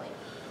Black Point?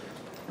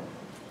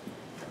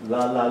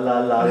 La la la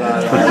la la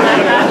la.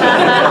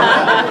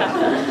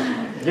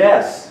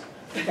 Yes.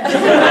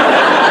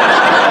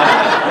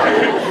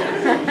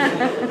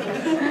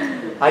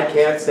 I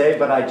can't say,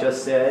 but I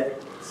just said,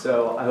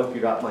 so I hope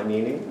you got my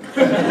meaning.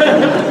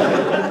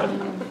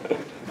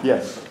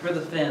 Yes. For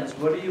the fans,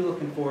 what are you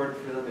looking forward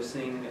to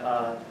seeing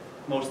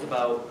most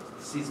about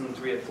season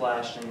 3 of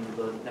Flash and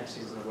the next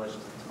season of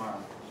Legends of Tomorrow?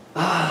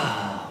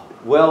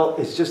 Well,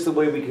 it's just the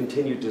way we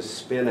continue to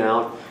spin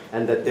out,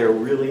 and that they're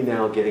really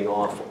now getting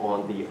off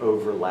on the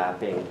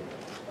overlapping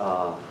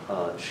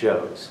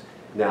shows.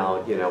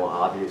 Now, you know,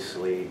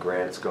 obviously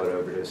Grant's gone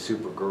over to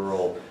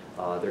Supergirl.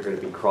 They're going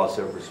to be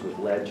crossovers with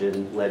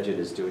Legend. Legend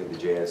is doing the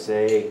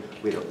JSA.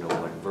 We don't know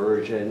what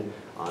version.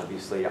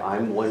 Obviously,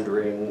 I'm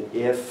wondering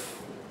if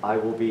I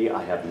will be.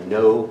 I have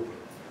no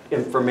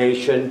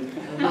information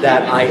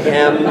that I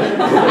am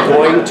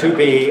going to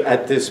be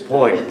at this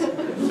point.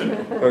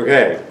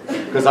 Okay,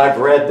 because I've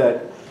read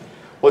that.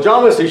 Well,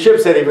 John Wesley Shipp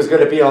said he was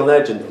going to be on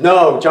Legend.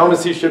 No, John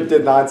Wesley Shipp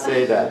did not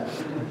say that.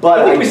 But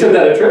I think we said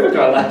that at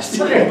Trivicon last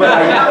year.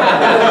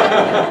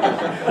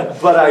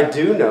 But I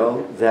do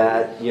know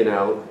that, you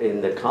know,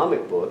 in the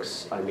comic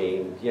books, I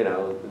mean, you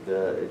know,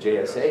 the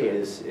JSA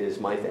is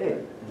my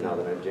thing now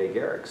that I'm Jay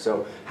Garrick.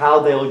 So how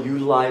they'll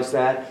utilize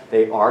that,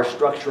 they are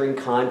structuring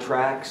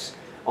contracts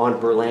on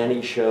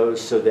Berlanti shows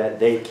so that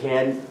they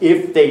can,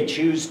 if they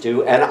choose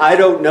to, and I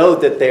don't know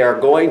that they are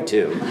going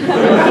to,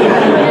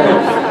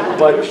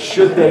 but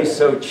should they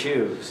so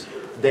choose,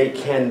 they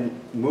can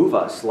move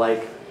us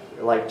like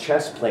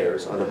chess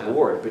players on a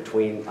board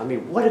between, I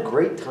mean, what a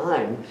great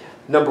time,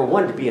 number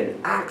one, to be an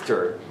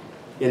actor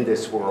in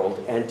this world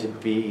and to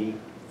be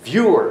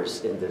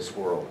viewers in this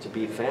world, to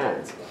be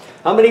fans.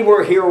 How many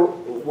were here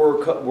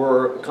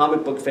were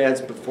comic book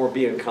fans before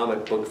being a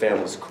comic book fan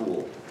was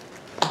cool?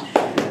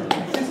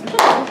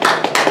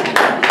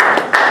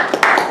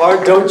 Or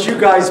don't you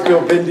guys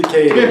feel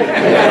vindicated?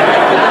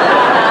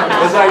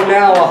 It's like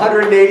now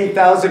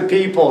 180,000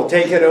 people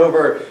taking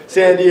over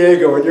San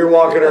Diego and you're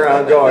walking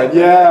around going,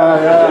 yeah.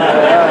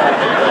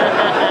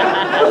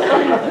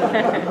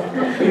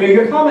 You know,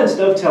 your comments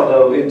dovetail,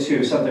 though,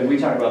 into something we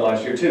talked about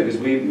last year, too, because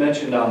we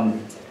mentioned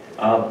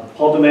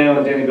Paul DeMeo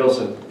and Danny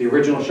Bilson, the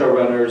original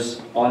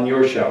showrunners on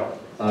your show,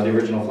 the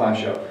original Flash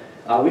show.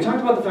 We talked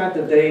about the fact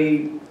that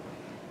they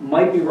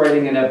might be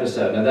writing an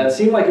episode. Now, that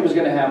seemed like it was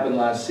going to happen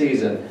last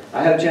season.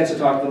 I had a chance to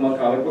talk to them on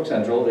Comic Book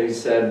Central. They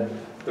said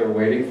They're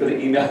waiting for the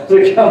email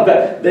to come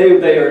back.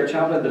 They are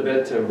chomping at the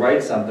bit to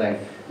write something.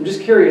 I'm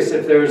just curious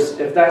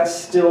if that's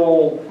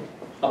still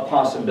a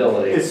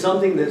possibility. It's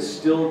something that's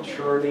still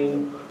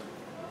churning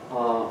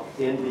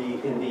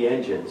in the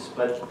engines.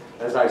 But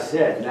as I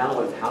said, now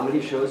with how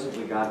many shows have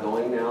we got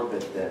going now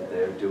that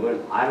they're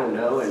doing? I don't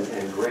know.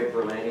 And Greg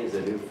Berlanti's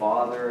a new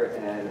father,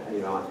 and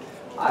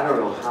I don't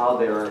know how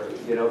they're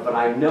but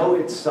I know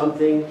it's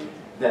something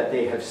that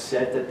they have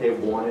said that they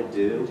want to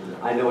do.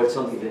 I know it's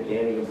something that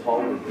Danny and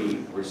Paul would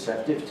be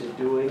receptive to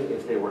doing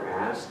if they were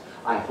asked.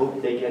 I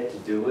hope they get to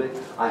do it.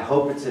 I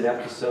hope it's an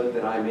episode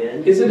that I'm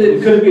in. Could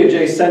it be a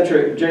Jay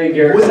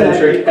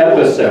Garrick-centric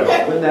episode?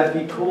 Wouldn't that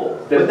be cool?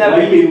 That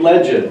might be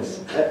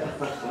legends. I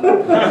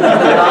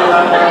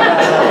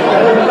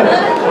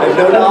have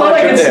no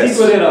knowledge of this. Sneak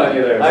one in on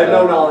you there. I have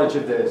no knowledge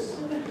of this.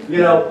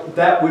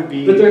 That would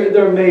be... But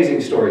they're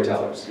amazing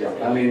storytellers. Yeah.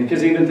 I mean,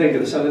 because even think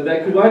of something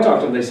that, when I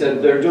talked to them, they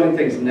said they're doing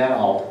things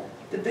now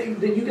that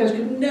you guys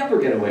could never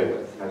get away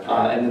with in the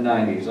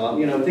 90s.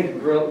 Think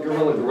of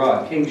Gorilla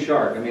Garage, King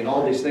Shark. I mean,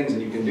 all these things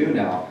that you can do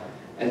now.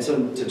 And so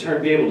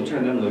be able to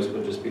turn them loose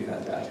would just be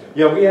fantastic.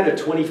 Yeah, we had a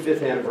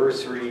 25th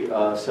anniversary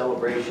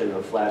celebration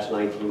of Flash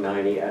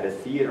 1990 at a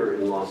theater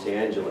in Los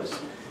Angeles.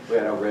 We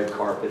had a red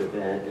carpet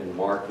event, and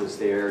Mark was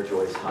there,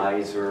 Joyce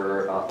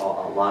Heiser,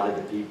 a lot of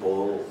the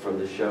people from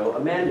the show.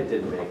 Amanda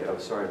didn't make it. I'm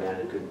sorry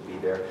Amanda couldn't be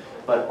there.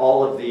 But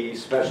all of the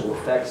special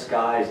effects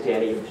guys,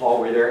 Danny and Paul,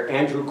 were there.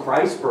 Andrew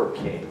Kreisberg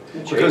came.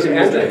 Because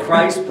Andrew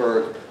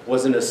Kreisberg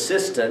was an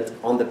assistant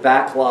on the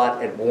back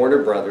lot at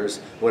Warner Brothers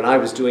when I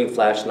was doing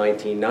Flash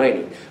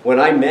 1990. When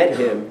I met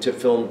him to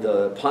film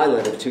the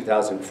pilot of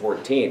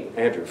 2014,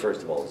 Andrew,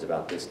 first of all, was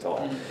about this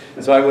tall.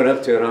 And so I went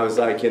up to him and I was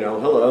like,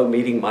 hello,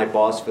 meeting my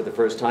boss for the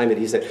first time. And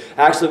he said,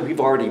 actually, we've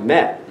already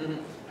met.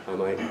 I'm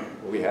like,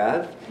 we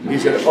have? He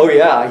said, oh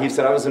yeah. He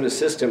said, I was an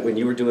assistant when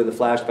you were doing the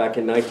Flash back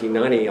in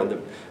 1990 on the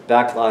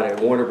back lot at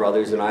Warner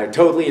Brothers, and I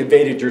totally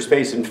invaded your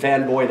space and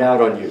fanboyed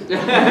out on you.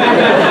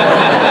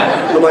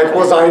 I'm like,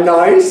 was I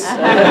nice?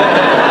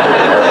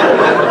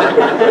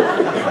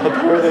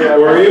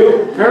 Were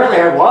you? Apparently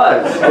I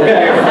was.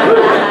 Okay. I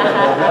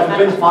haven't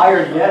been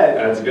fired yet.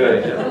 That's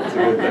good. That's a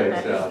good thing.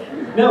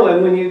 So. No,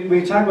 and when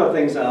you talk about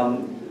things,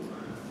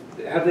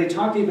 have they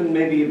talked even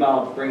maybe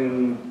about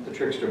bringing the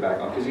Trickster back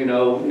on? Because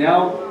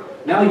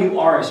now you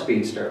are a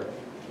speedster.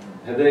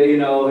 Have they,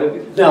 No,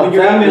 that would be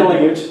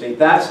interesting.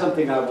 That's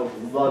something I would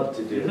love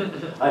to do.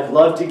 I'd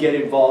love to get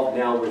involved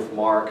now with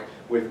Mark,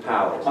 with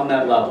Powers. On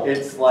that level.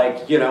 It's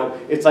like,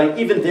 it's like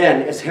even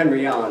then, as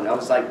Henry Allen, I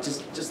was like,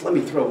 just let me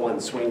throw one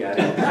swing at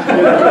it.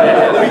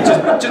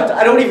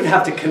 I don't even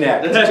have to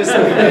connect. Just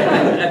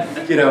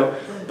let me,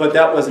 but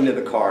that wasn't in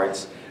the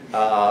cards.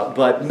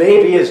 But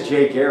maybe as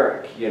Jay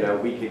Garrick,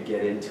 we could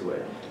get into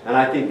it. And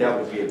I think that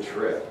would be a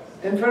trip.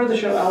 In front of the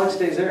show, Alex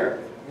Desire.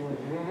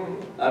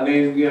 I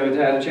mean,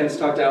 had a chance to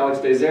talk to Alex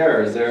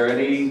Desire. Is there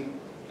any,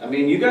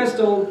 you guys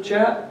still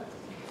chat?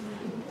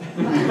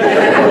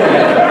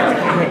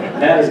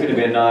 That is going to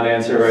be a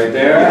non-answer right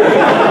there.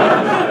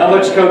 How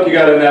much Coke you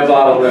got in that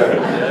bottle there?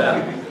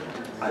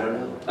 I don't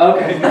know.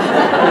 Okay.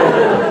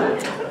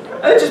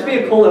 That'd just be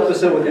a cool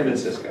episode with him and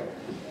Cisco.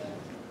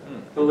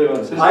 Julio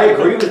and Cisco. I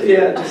agree with you.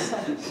 Yeah, just...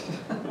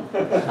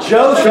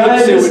 Joe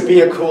thinks it would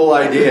be a cool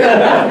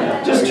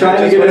idea. Just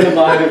trying to get in the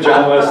mind of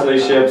John Wesley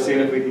Shipp, seeing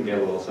if we can get a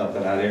little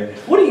something out of here.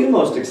 What are you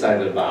most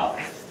excited about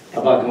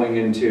going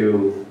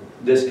into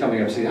this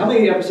coming up season? How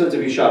many episodes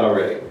have you shot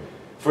already?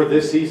 For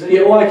this season?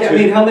 Yeah, well,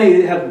 how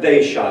many have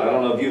they shot? I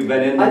don't know if you've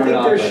been in there or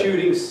not. I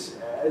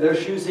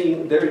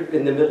think they're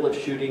in the middle of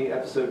shooting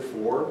episode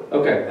 4.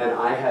 Okay. And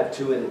I have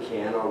 2 in the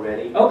can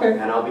already. Okay.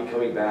 And I'll be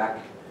coming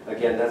back.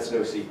 Again, that's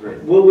no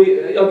secret. Well,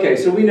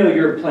 so we know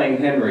you're playing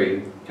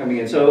Henry coming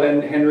in. So,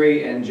 and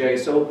Henry and Jay,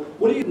 so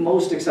what are you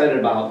most excited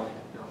about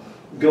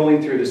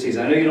going through the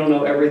season? I know you don't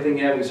know everything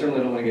yet. We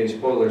certainly don't want to get any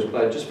spoilers,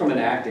 but just from an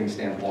acting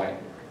standpoint,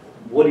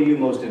 what are you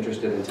most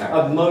interested in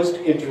tackling? I'm most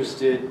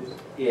interested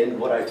in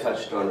what I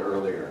touched on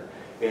earlier.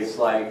 It's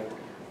like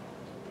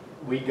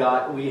we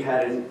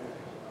had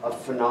a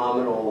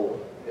phenomenal,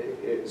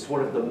 it's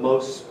one of the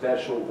most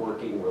special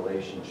working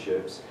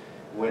relationships.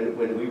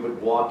 When we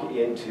would walk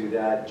into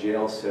that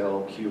jail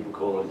cell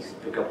cubicle and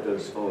pick up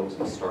those phones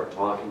and start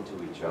talking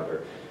to each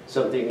other.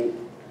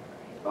 Something,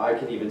 I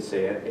can even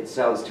say it, it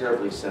sounds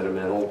terribly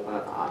sentimental,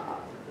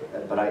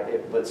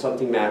 but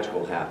something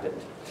magical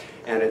happened.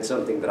 And it's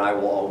something that I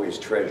will always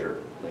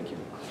treasure. Thank you.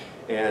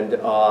 And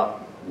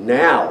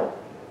now,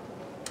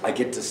 I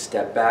get to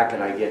step back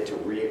and I get to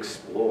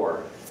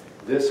re-explore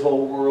this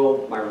whole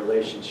world, my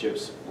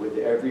relationships with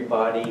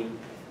everybody,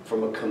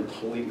 from a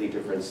completely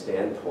different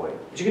standpoint.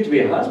 But you get to be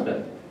a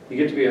husband. You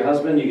get to be a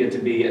husband, you get to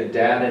be a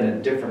dad in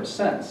a different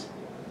sense.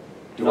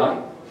 Do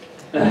I?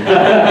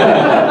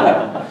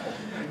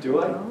 Do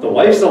I? The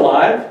wife's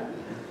alive?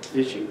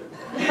 Is she?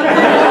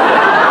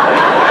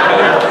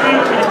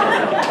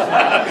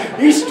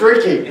 He's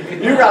tricky.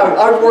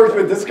 I've worked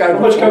with this guy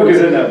before. How much Coke is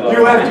in that bottle?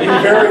 You have to be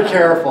very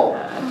careful.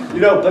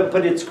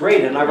 But it's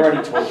great, and I've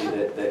already told you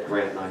that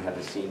Grant and I have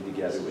a scene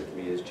together with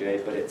me as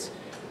Jay, but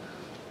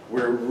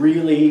we're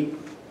really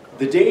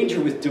The danger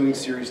with doing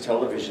series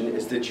television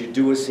is that you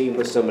do a scene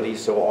with somebody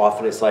so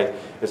often it's like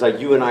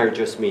you and I are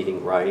just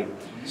meeting, right?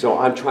 So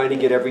I'm trying to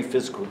get every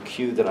physical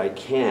cue that I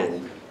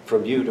can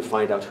from you to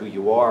find out who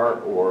you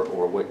are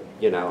or what,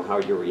 you know, how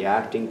you're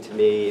reacting to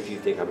me, if you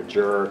think I'm a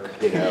jerk,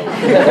 you know,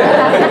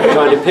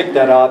 trying to pick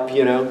that up,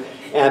 you know.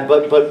 And,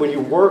 but when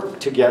you work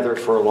together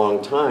for a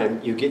long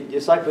time, you get,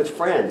 it's like with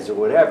friends or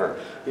whatever.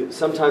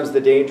 Sometimes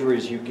the danger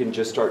is you can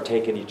just start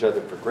taking each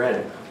other for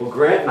granted. Well,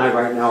 Grant and I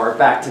right now are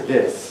back to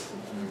this.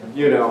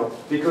 You know,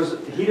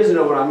 because he doesn't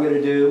know what I'm going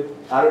to do.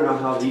 I don't know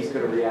how he's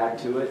going to react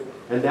to it.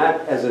 And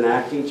that, as an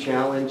acting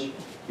challenge,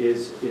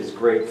 is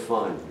great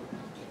fun.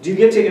 Do you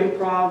get to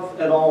improv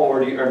at all,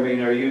 or do you, I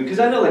mean, are you? Because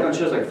I know, like on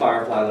shows like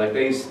Firefly, like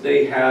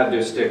they have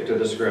to stick to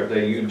the script.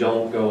 That you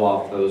don't go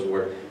off those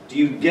words. Do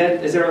you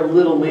get? Is there a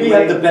little leeway? We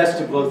have the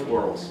best of both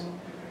worlds.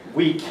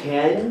 We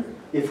can,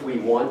 if we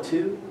want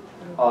to.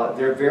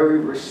 They're very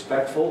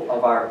respectful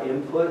of our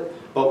input,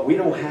 but we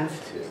don't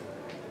have to.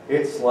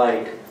 It's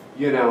like,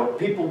 you know,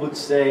 people would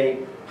say,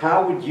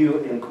 how would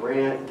you and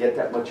Grant get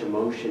that much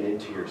emotion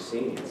into your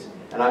scenes?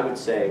 And I would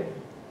say,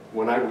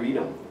 when I read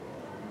them,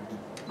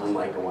 I'm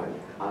like going,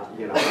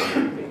 you know,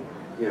 I'm weeping,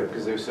 you know,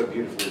 because they're so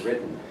beautifully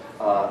written.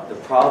 The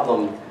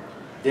problem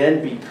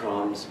then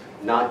becomes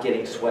not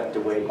getting swept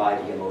away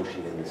by the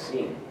emotion in the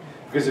scene.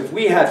 Because if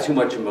we have too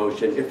much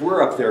emotion, if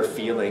we're up there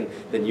feeling,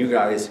 then you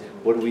guys,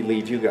 what do we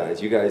leave you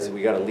guys? You guys,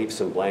 we got to leave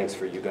some blanks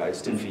for you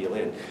guys to feel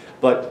in.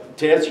 But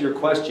to answer your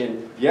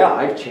question, yeah,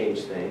 I've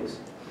changed things.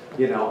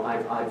 You know,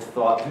 I've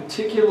thought,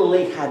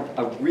 particularly had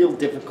a real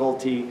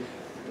difficulty.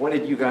 What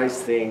did you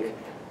guys think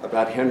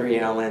about Henry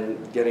Allen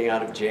getting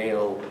out of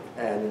jail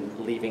and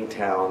leaving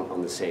town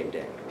on the same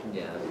day?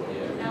 Yeah.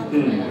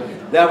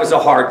 That was a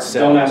hard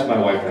sell. Don't ask my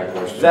wife that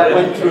question.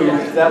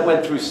 That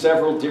went through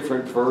several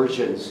different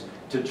versions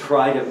to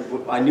try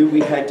to, I knew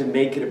we had to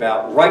make it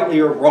about, rightly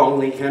or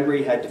wrongly,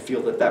 Henry had to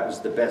feel that that was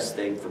the best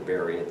thing for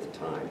Barry at the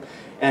time.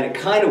 And it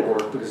kind of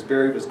worked because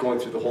Barry was going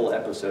through the whole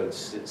episode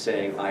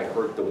saying, I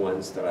hurt the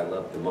ones that I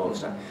loved the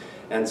most.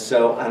 And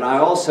so, and I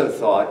also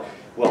thought,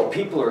 well,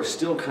 people are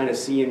still kind of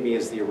seeing me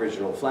as the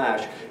original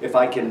Flash. If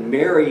I can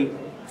marry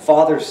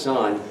father,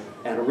 son,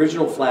 and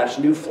original Flash,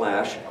 new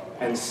Flash,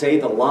 and say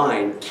the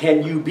line,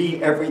 can you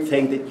be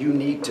everything that you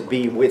need to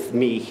be with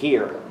me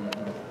here?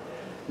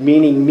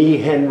 Meaning me,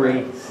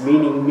 Henry,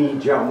 meaning me,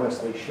 John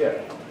Wesley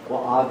Shipp. Well,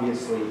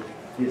 obviously,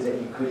 he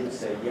couldn't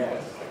say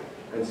yes.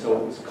 And so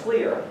it was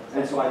clear.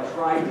 And so I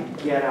tried to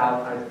get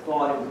out, I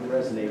thought it would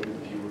resonate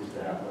with viewers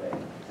that way,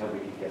 and we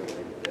could get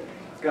away with it.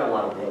 It's got a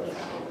lot of blood.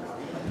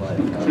 But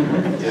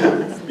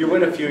you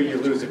win a few, you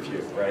lose a few,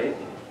 right?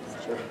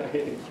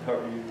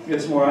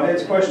 Get some more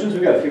audience questions?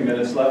 We've got a few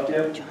minutes left,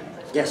 yeah?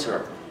 Yes,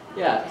 sir.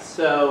 Yeah,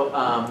 so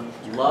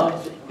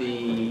loved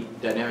the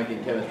dynamic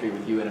and chemistry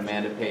with you and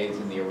Amanda Pays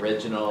in the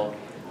original,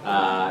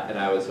 and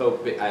I was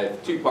hoping, I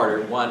have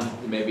two-parter. One,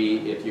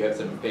 maybe if you have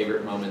some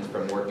favorite moments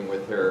from working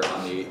with her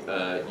on the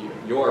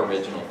your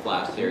original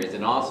Flash series,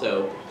 and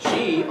also,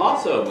 she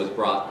also was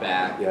brought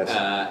back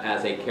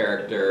as a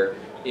character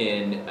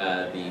in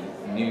the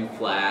new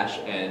Flash,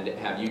 and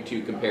have you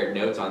two compared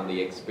notes on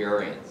the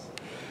experience?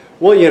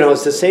 Well, you know,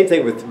 it's the same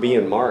thing with me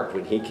and Mark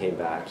when he came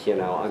back, you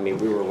know. I mean,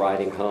 we were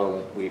riding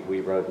home, we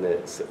rode in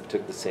it,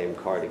 took the same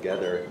car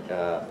together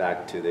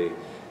back to the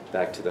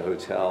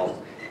hotel,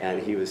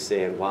 and he was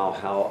saying, wow,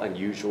 how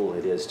unusual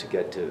it is to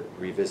get to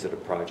revisit a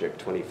project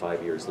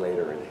 25 years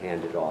later and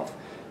hand it off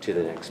to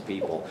the next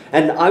people.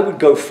 And I would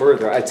go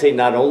further. I'd say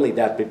not only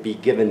that, but be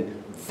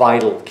given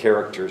vital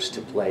characters to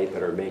play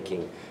that are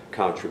making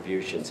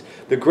contributions.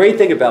 The great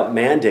thing about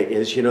Manda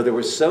is, you know, there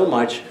was so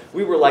much,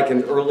 we were like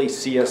an early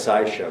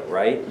CSI show,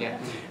 right? Yeah.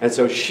 And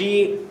so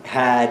she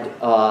had,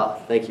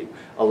 thank you,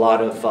 a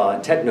lot of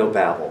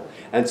technobabble.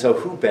 And so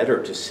who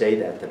better to say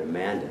that than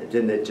Amanda?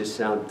 Didn't it just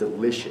sound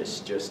delicious,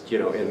 just, you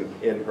know,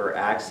 in her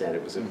accent?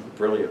 It was a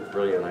brilliant,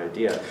 brilliant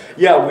idea.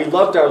 Yeah, we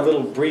loved our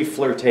little brief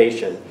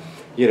flirtation,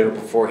 you know,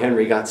 before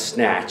Henry got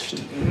snatched,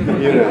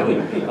 you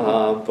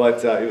know.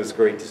 But it was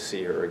great to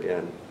see her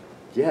again.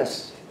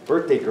 Yes.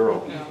 Birthday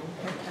girl.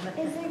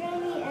 Is there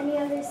going to be any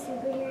other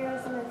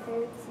superheroes in the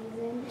third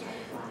season?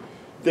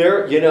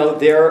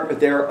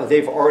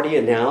 They've already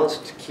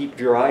announced, keep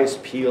your eyes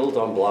peeled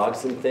on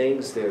blogs and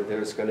things,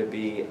 there's going to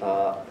be,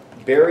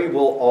 Barry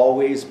will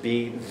always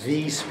be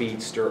the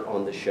speedster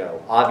on the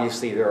show.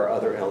 Obviously there are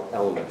other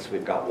elements.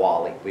 We've got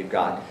Wally, we've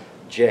got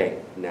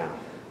Jay now,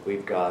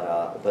 we've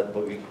got,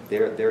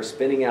 they're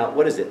spinning out,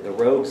 what is it, the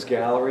Rogues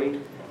Gallery?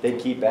 They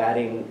keep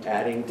adding to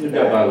that. You've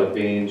got Violet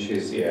Bean.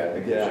 She's yeah.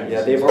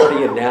 They've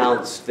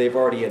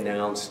already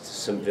announced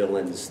some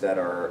villains that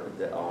are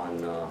on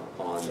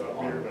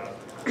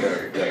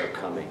that are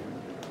coming.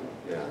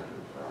 Yeah.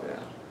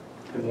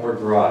 And more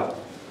Grodd.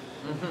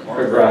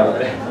 More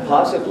Grodd.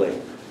 Possibly.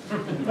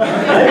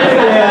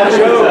 Yeah,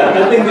 Joe,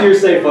 I think that you're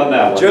safe on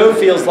that one. Joe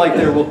feels like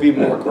there will be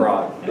more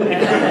Grodd.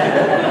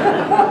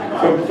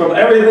 From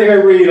everything I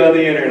read on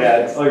the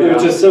internet, they're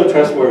just so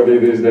trustworthy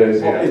these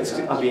days. Well,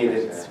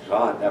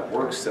 God, that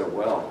works so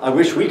well. I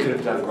wish we could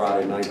have done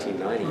Grodd in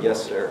 1990.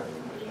 Yes, sir.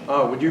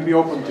 Would you be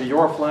open to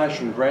your Flash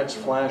and Grant's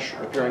Flash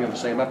appearing in the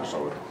same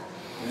episode?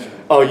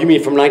 Oh, you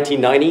mean from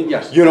 1990?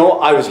 Yes. You know,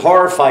 I was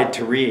horrified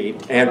to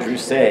read Andrew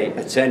say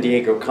at San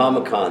Diego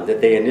Comic-Con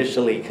that they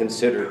initially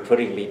considered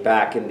putting me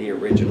back in the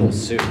original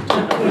suit.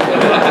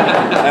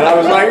 And I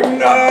was like,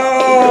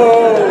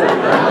 no!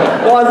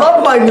 Well, I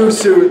love my new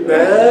suit,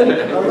 man.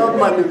 I love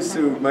my new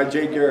suit, my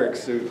Jay Garrick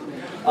suit.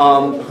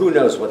 Who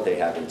knows what they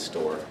have in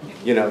store?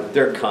 You know,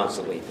 they're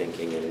constantly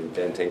thinking and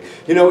inventing.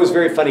 You know, it was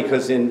very funny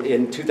because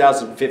in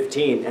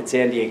 2015 at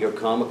San Diego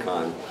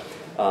Comic-Con,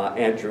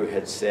 Andrew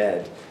had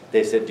said,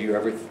 they said,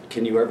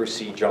 can you ever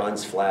see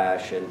John's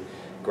Flash and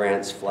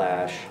Grant's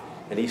Flash?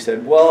 And he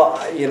said,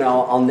 well, you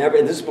know, I'll never,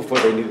 and this is before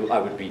they knew I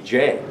would be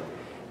Jay.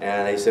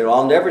 And they said, well,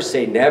 I'll never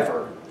say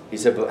never. He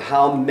said, but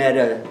how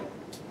meta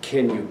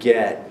can you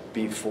get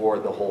before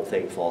the whole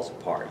thing falls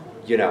apart?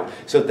 You know,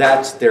 so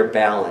that's their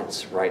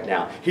balance right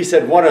now. He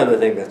said one other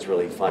thing that's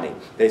really funny.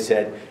 They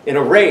said, in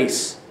a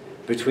race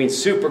between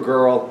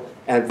Supergirl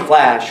and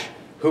Flash,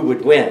 who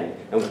would win?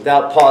 And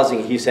without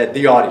pausing, he said,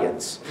 the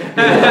audience. He took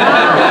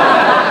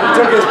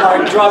his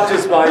mic, dropped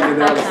his mic,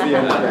 and that was the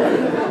end of it.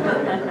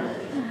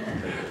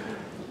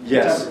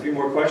 Yes. A few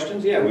more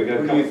questions? Yeah, we got a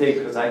Who do couple. you think,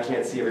 because I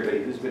can't see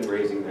everybody, who's been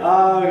raising their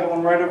I got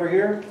one right over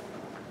here.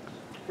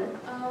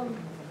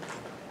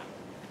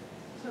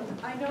 So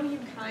I know you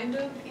kind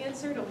of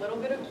answered a little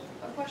bit of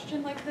a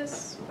question like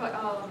this, but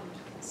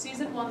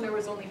season 1 there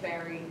was only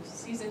Barry.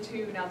 Season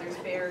 2 now there's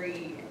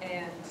Barry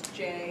and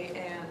Jay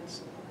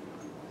and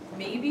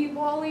maybe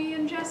Wally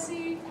and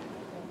Jesse,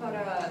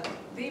 but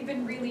they've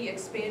been really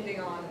expanding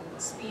on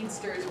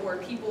speedsters or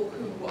people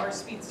who are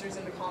speedsters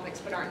in the comics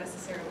but aren't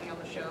necessarily on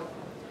the show.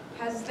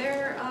 Has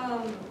there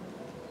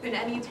been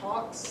any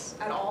talks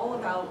at all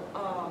about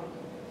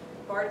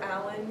Bart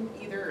Allen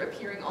either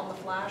appearing on The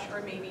Flash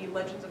or maybe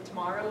Legends of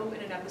Tomorrow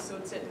in an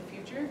episode set in the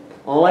future?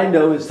 All I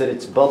know is that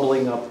it's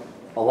bubbling up.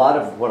 A lot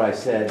of what I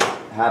said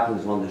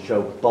happens on the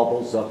show,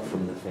 bubbles up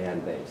from the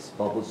fan base,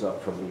 bubbles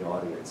up from the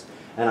audience.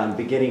 And I'm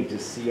beginning to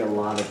see a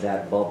lot of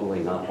that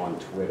bubbling up on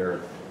Twitter,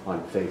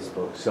 on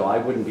Facebook. So I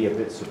wouldn't be a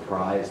bit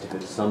surprised if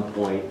at some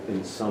point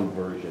in some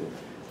version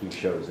he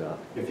shows up.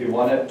 If you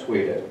want it,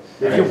 tweet it.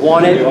 If you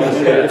want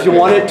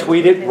it,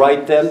 tweet it,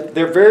 write them.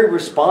 They're very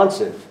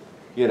responsive,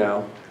 you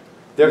know.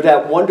 They're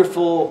that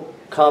wonderful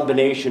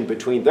combination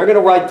between, they're going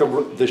to write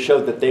the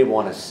show that they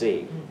want to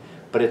see,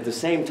 but at the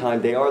same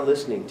time they are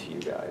listening to you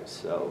guys.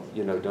 So,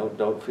 you know,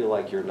 don't feel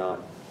like you're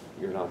not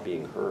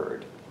being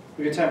heard.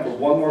 We got time for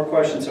one more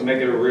question, so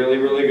make it a really,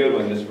 really good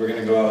one. We're going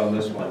to go out on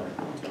this one.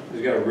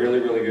 Who's got a really,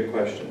 really good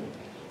question?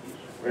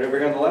 Right over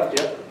here on the left,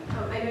 yep.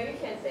 I know you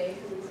can't say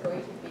who's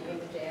going to be in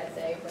the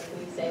JSA, but can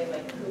you say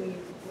like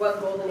what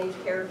Golden Age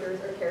characters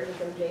or characters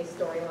from Jay's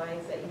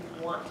storylines that you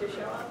want to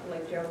show up,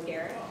 like Joe and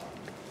Garrick?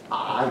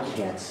 I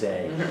can't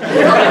say.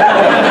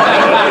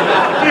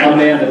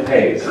 Amanda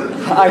Page.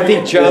 I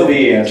think Joe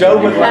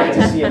would like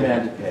to see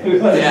Amanda Page.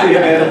 We'd like to see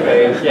Amanda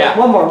Page. Yeah.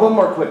 One more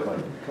quick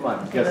one. Come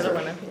on. Yes, Is sir.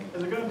 it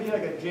going to be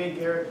like a Jay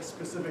Garrick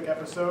specific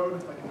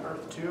episode, like in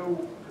Earth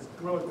 2? Because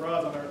Gorilla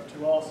Grodd's on Earth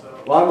 2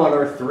 also. Well, I'm on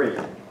Earth 3.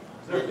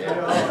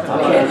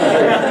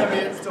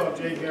 It's still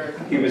Jay Garrick.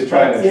 He was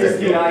trying to Is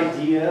trick you. the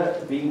idea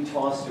being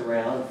tossed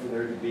around for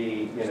there to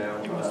be, you know,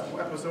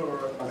 episode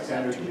or like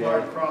Senator a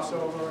two-part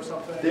crossover or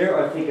something? There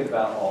are thinking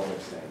about all those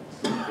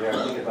things. They are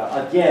thinking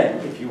about,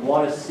 again, if you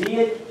want to see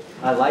it,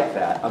 I like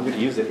that. I'm going to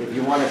use it. If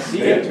you want to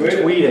see it,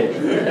 tweet it.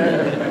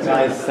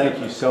 Guys, thank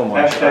you so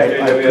much. I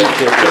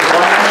appreciate it.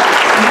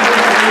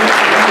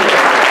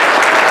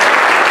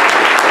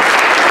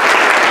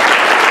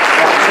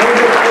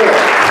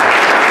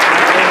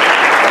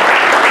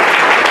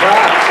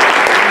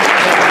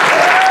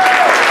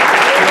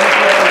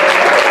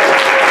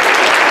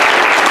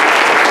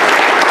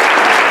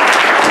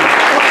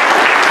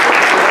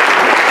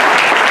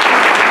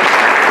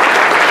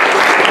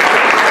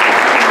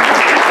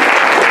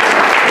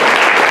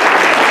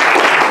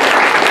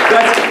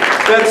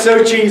 That's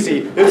so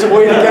cheesy. It's a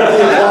way to get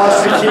the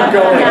applause to keep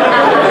going.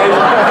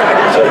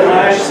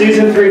 Flash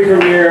Season 3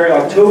 premiere,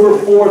 October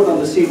 4th on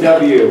the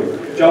CW.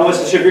 John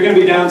Wesley Shipp, you're going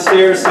to be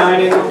downstairs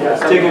signing,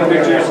 taking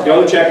pictures.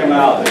 Go check him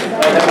out.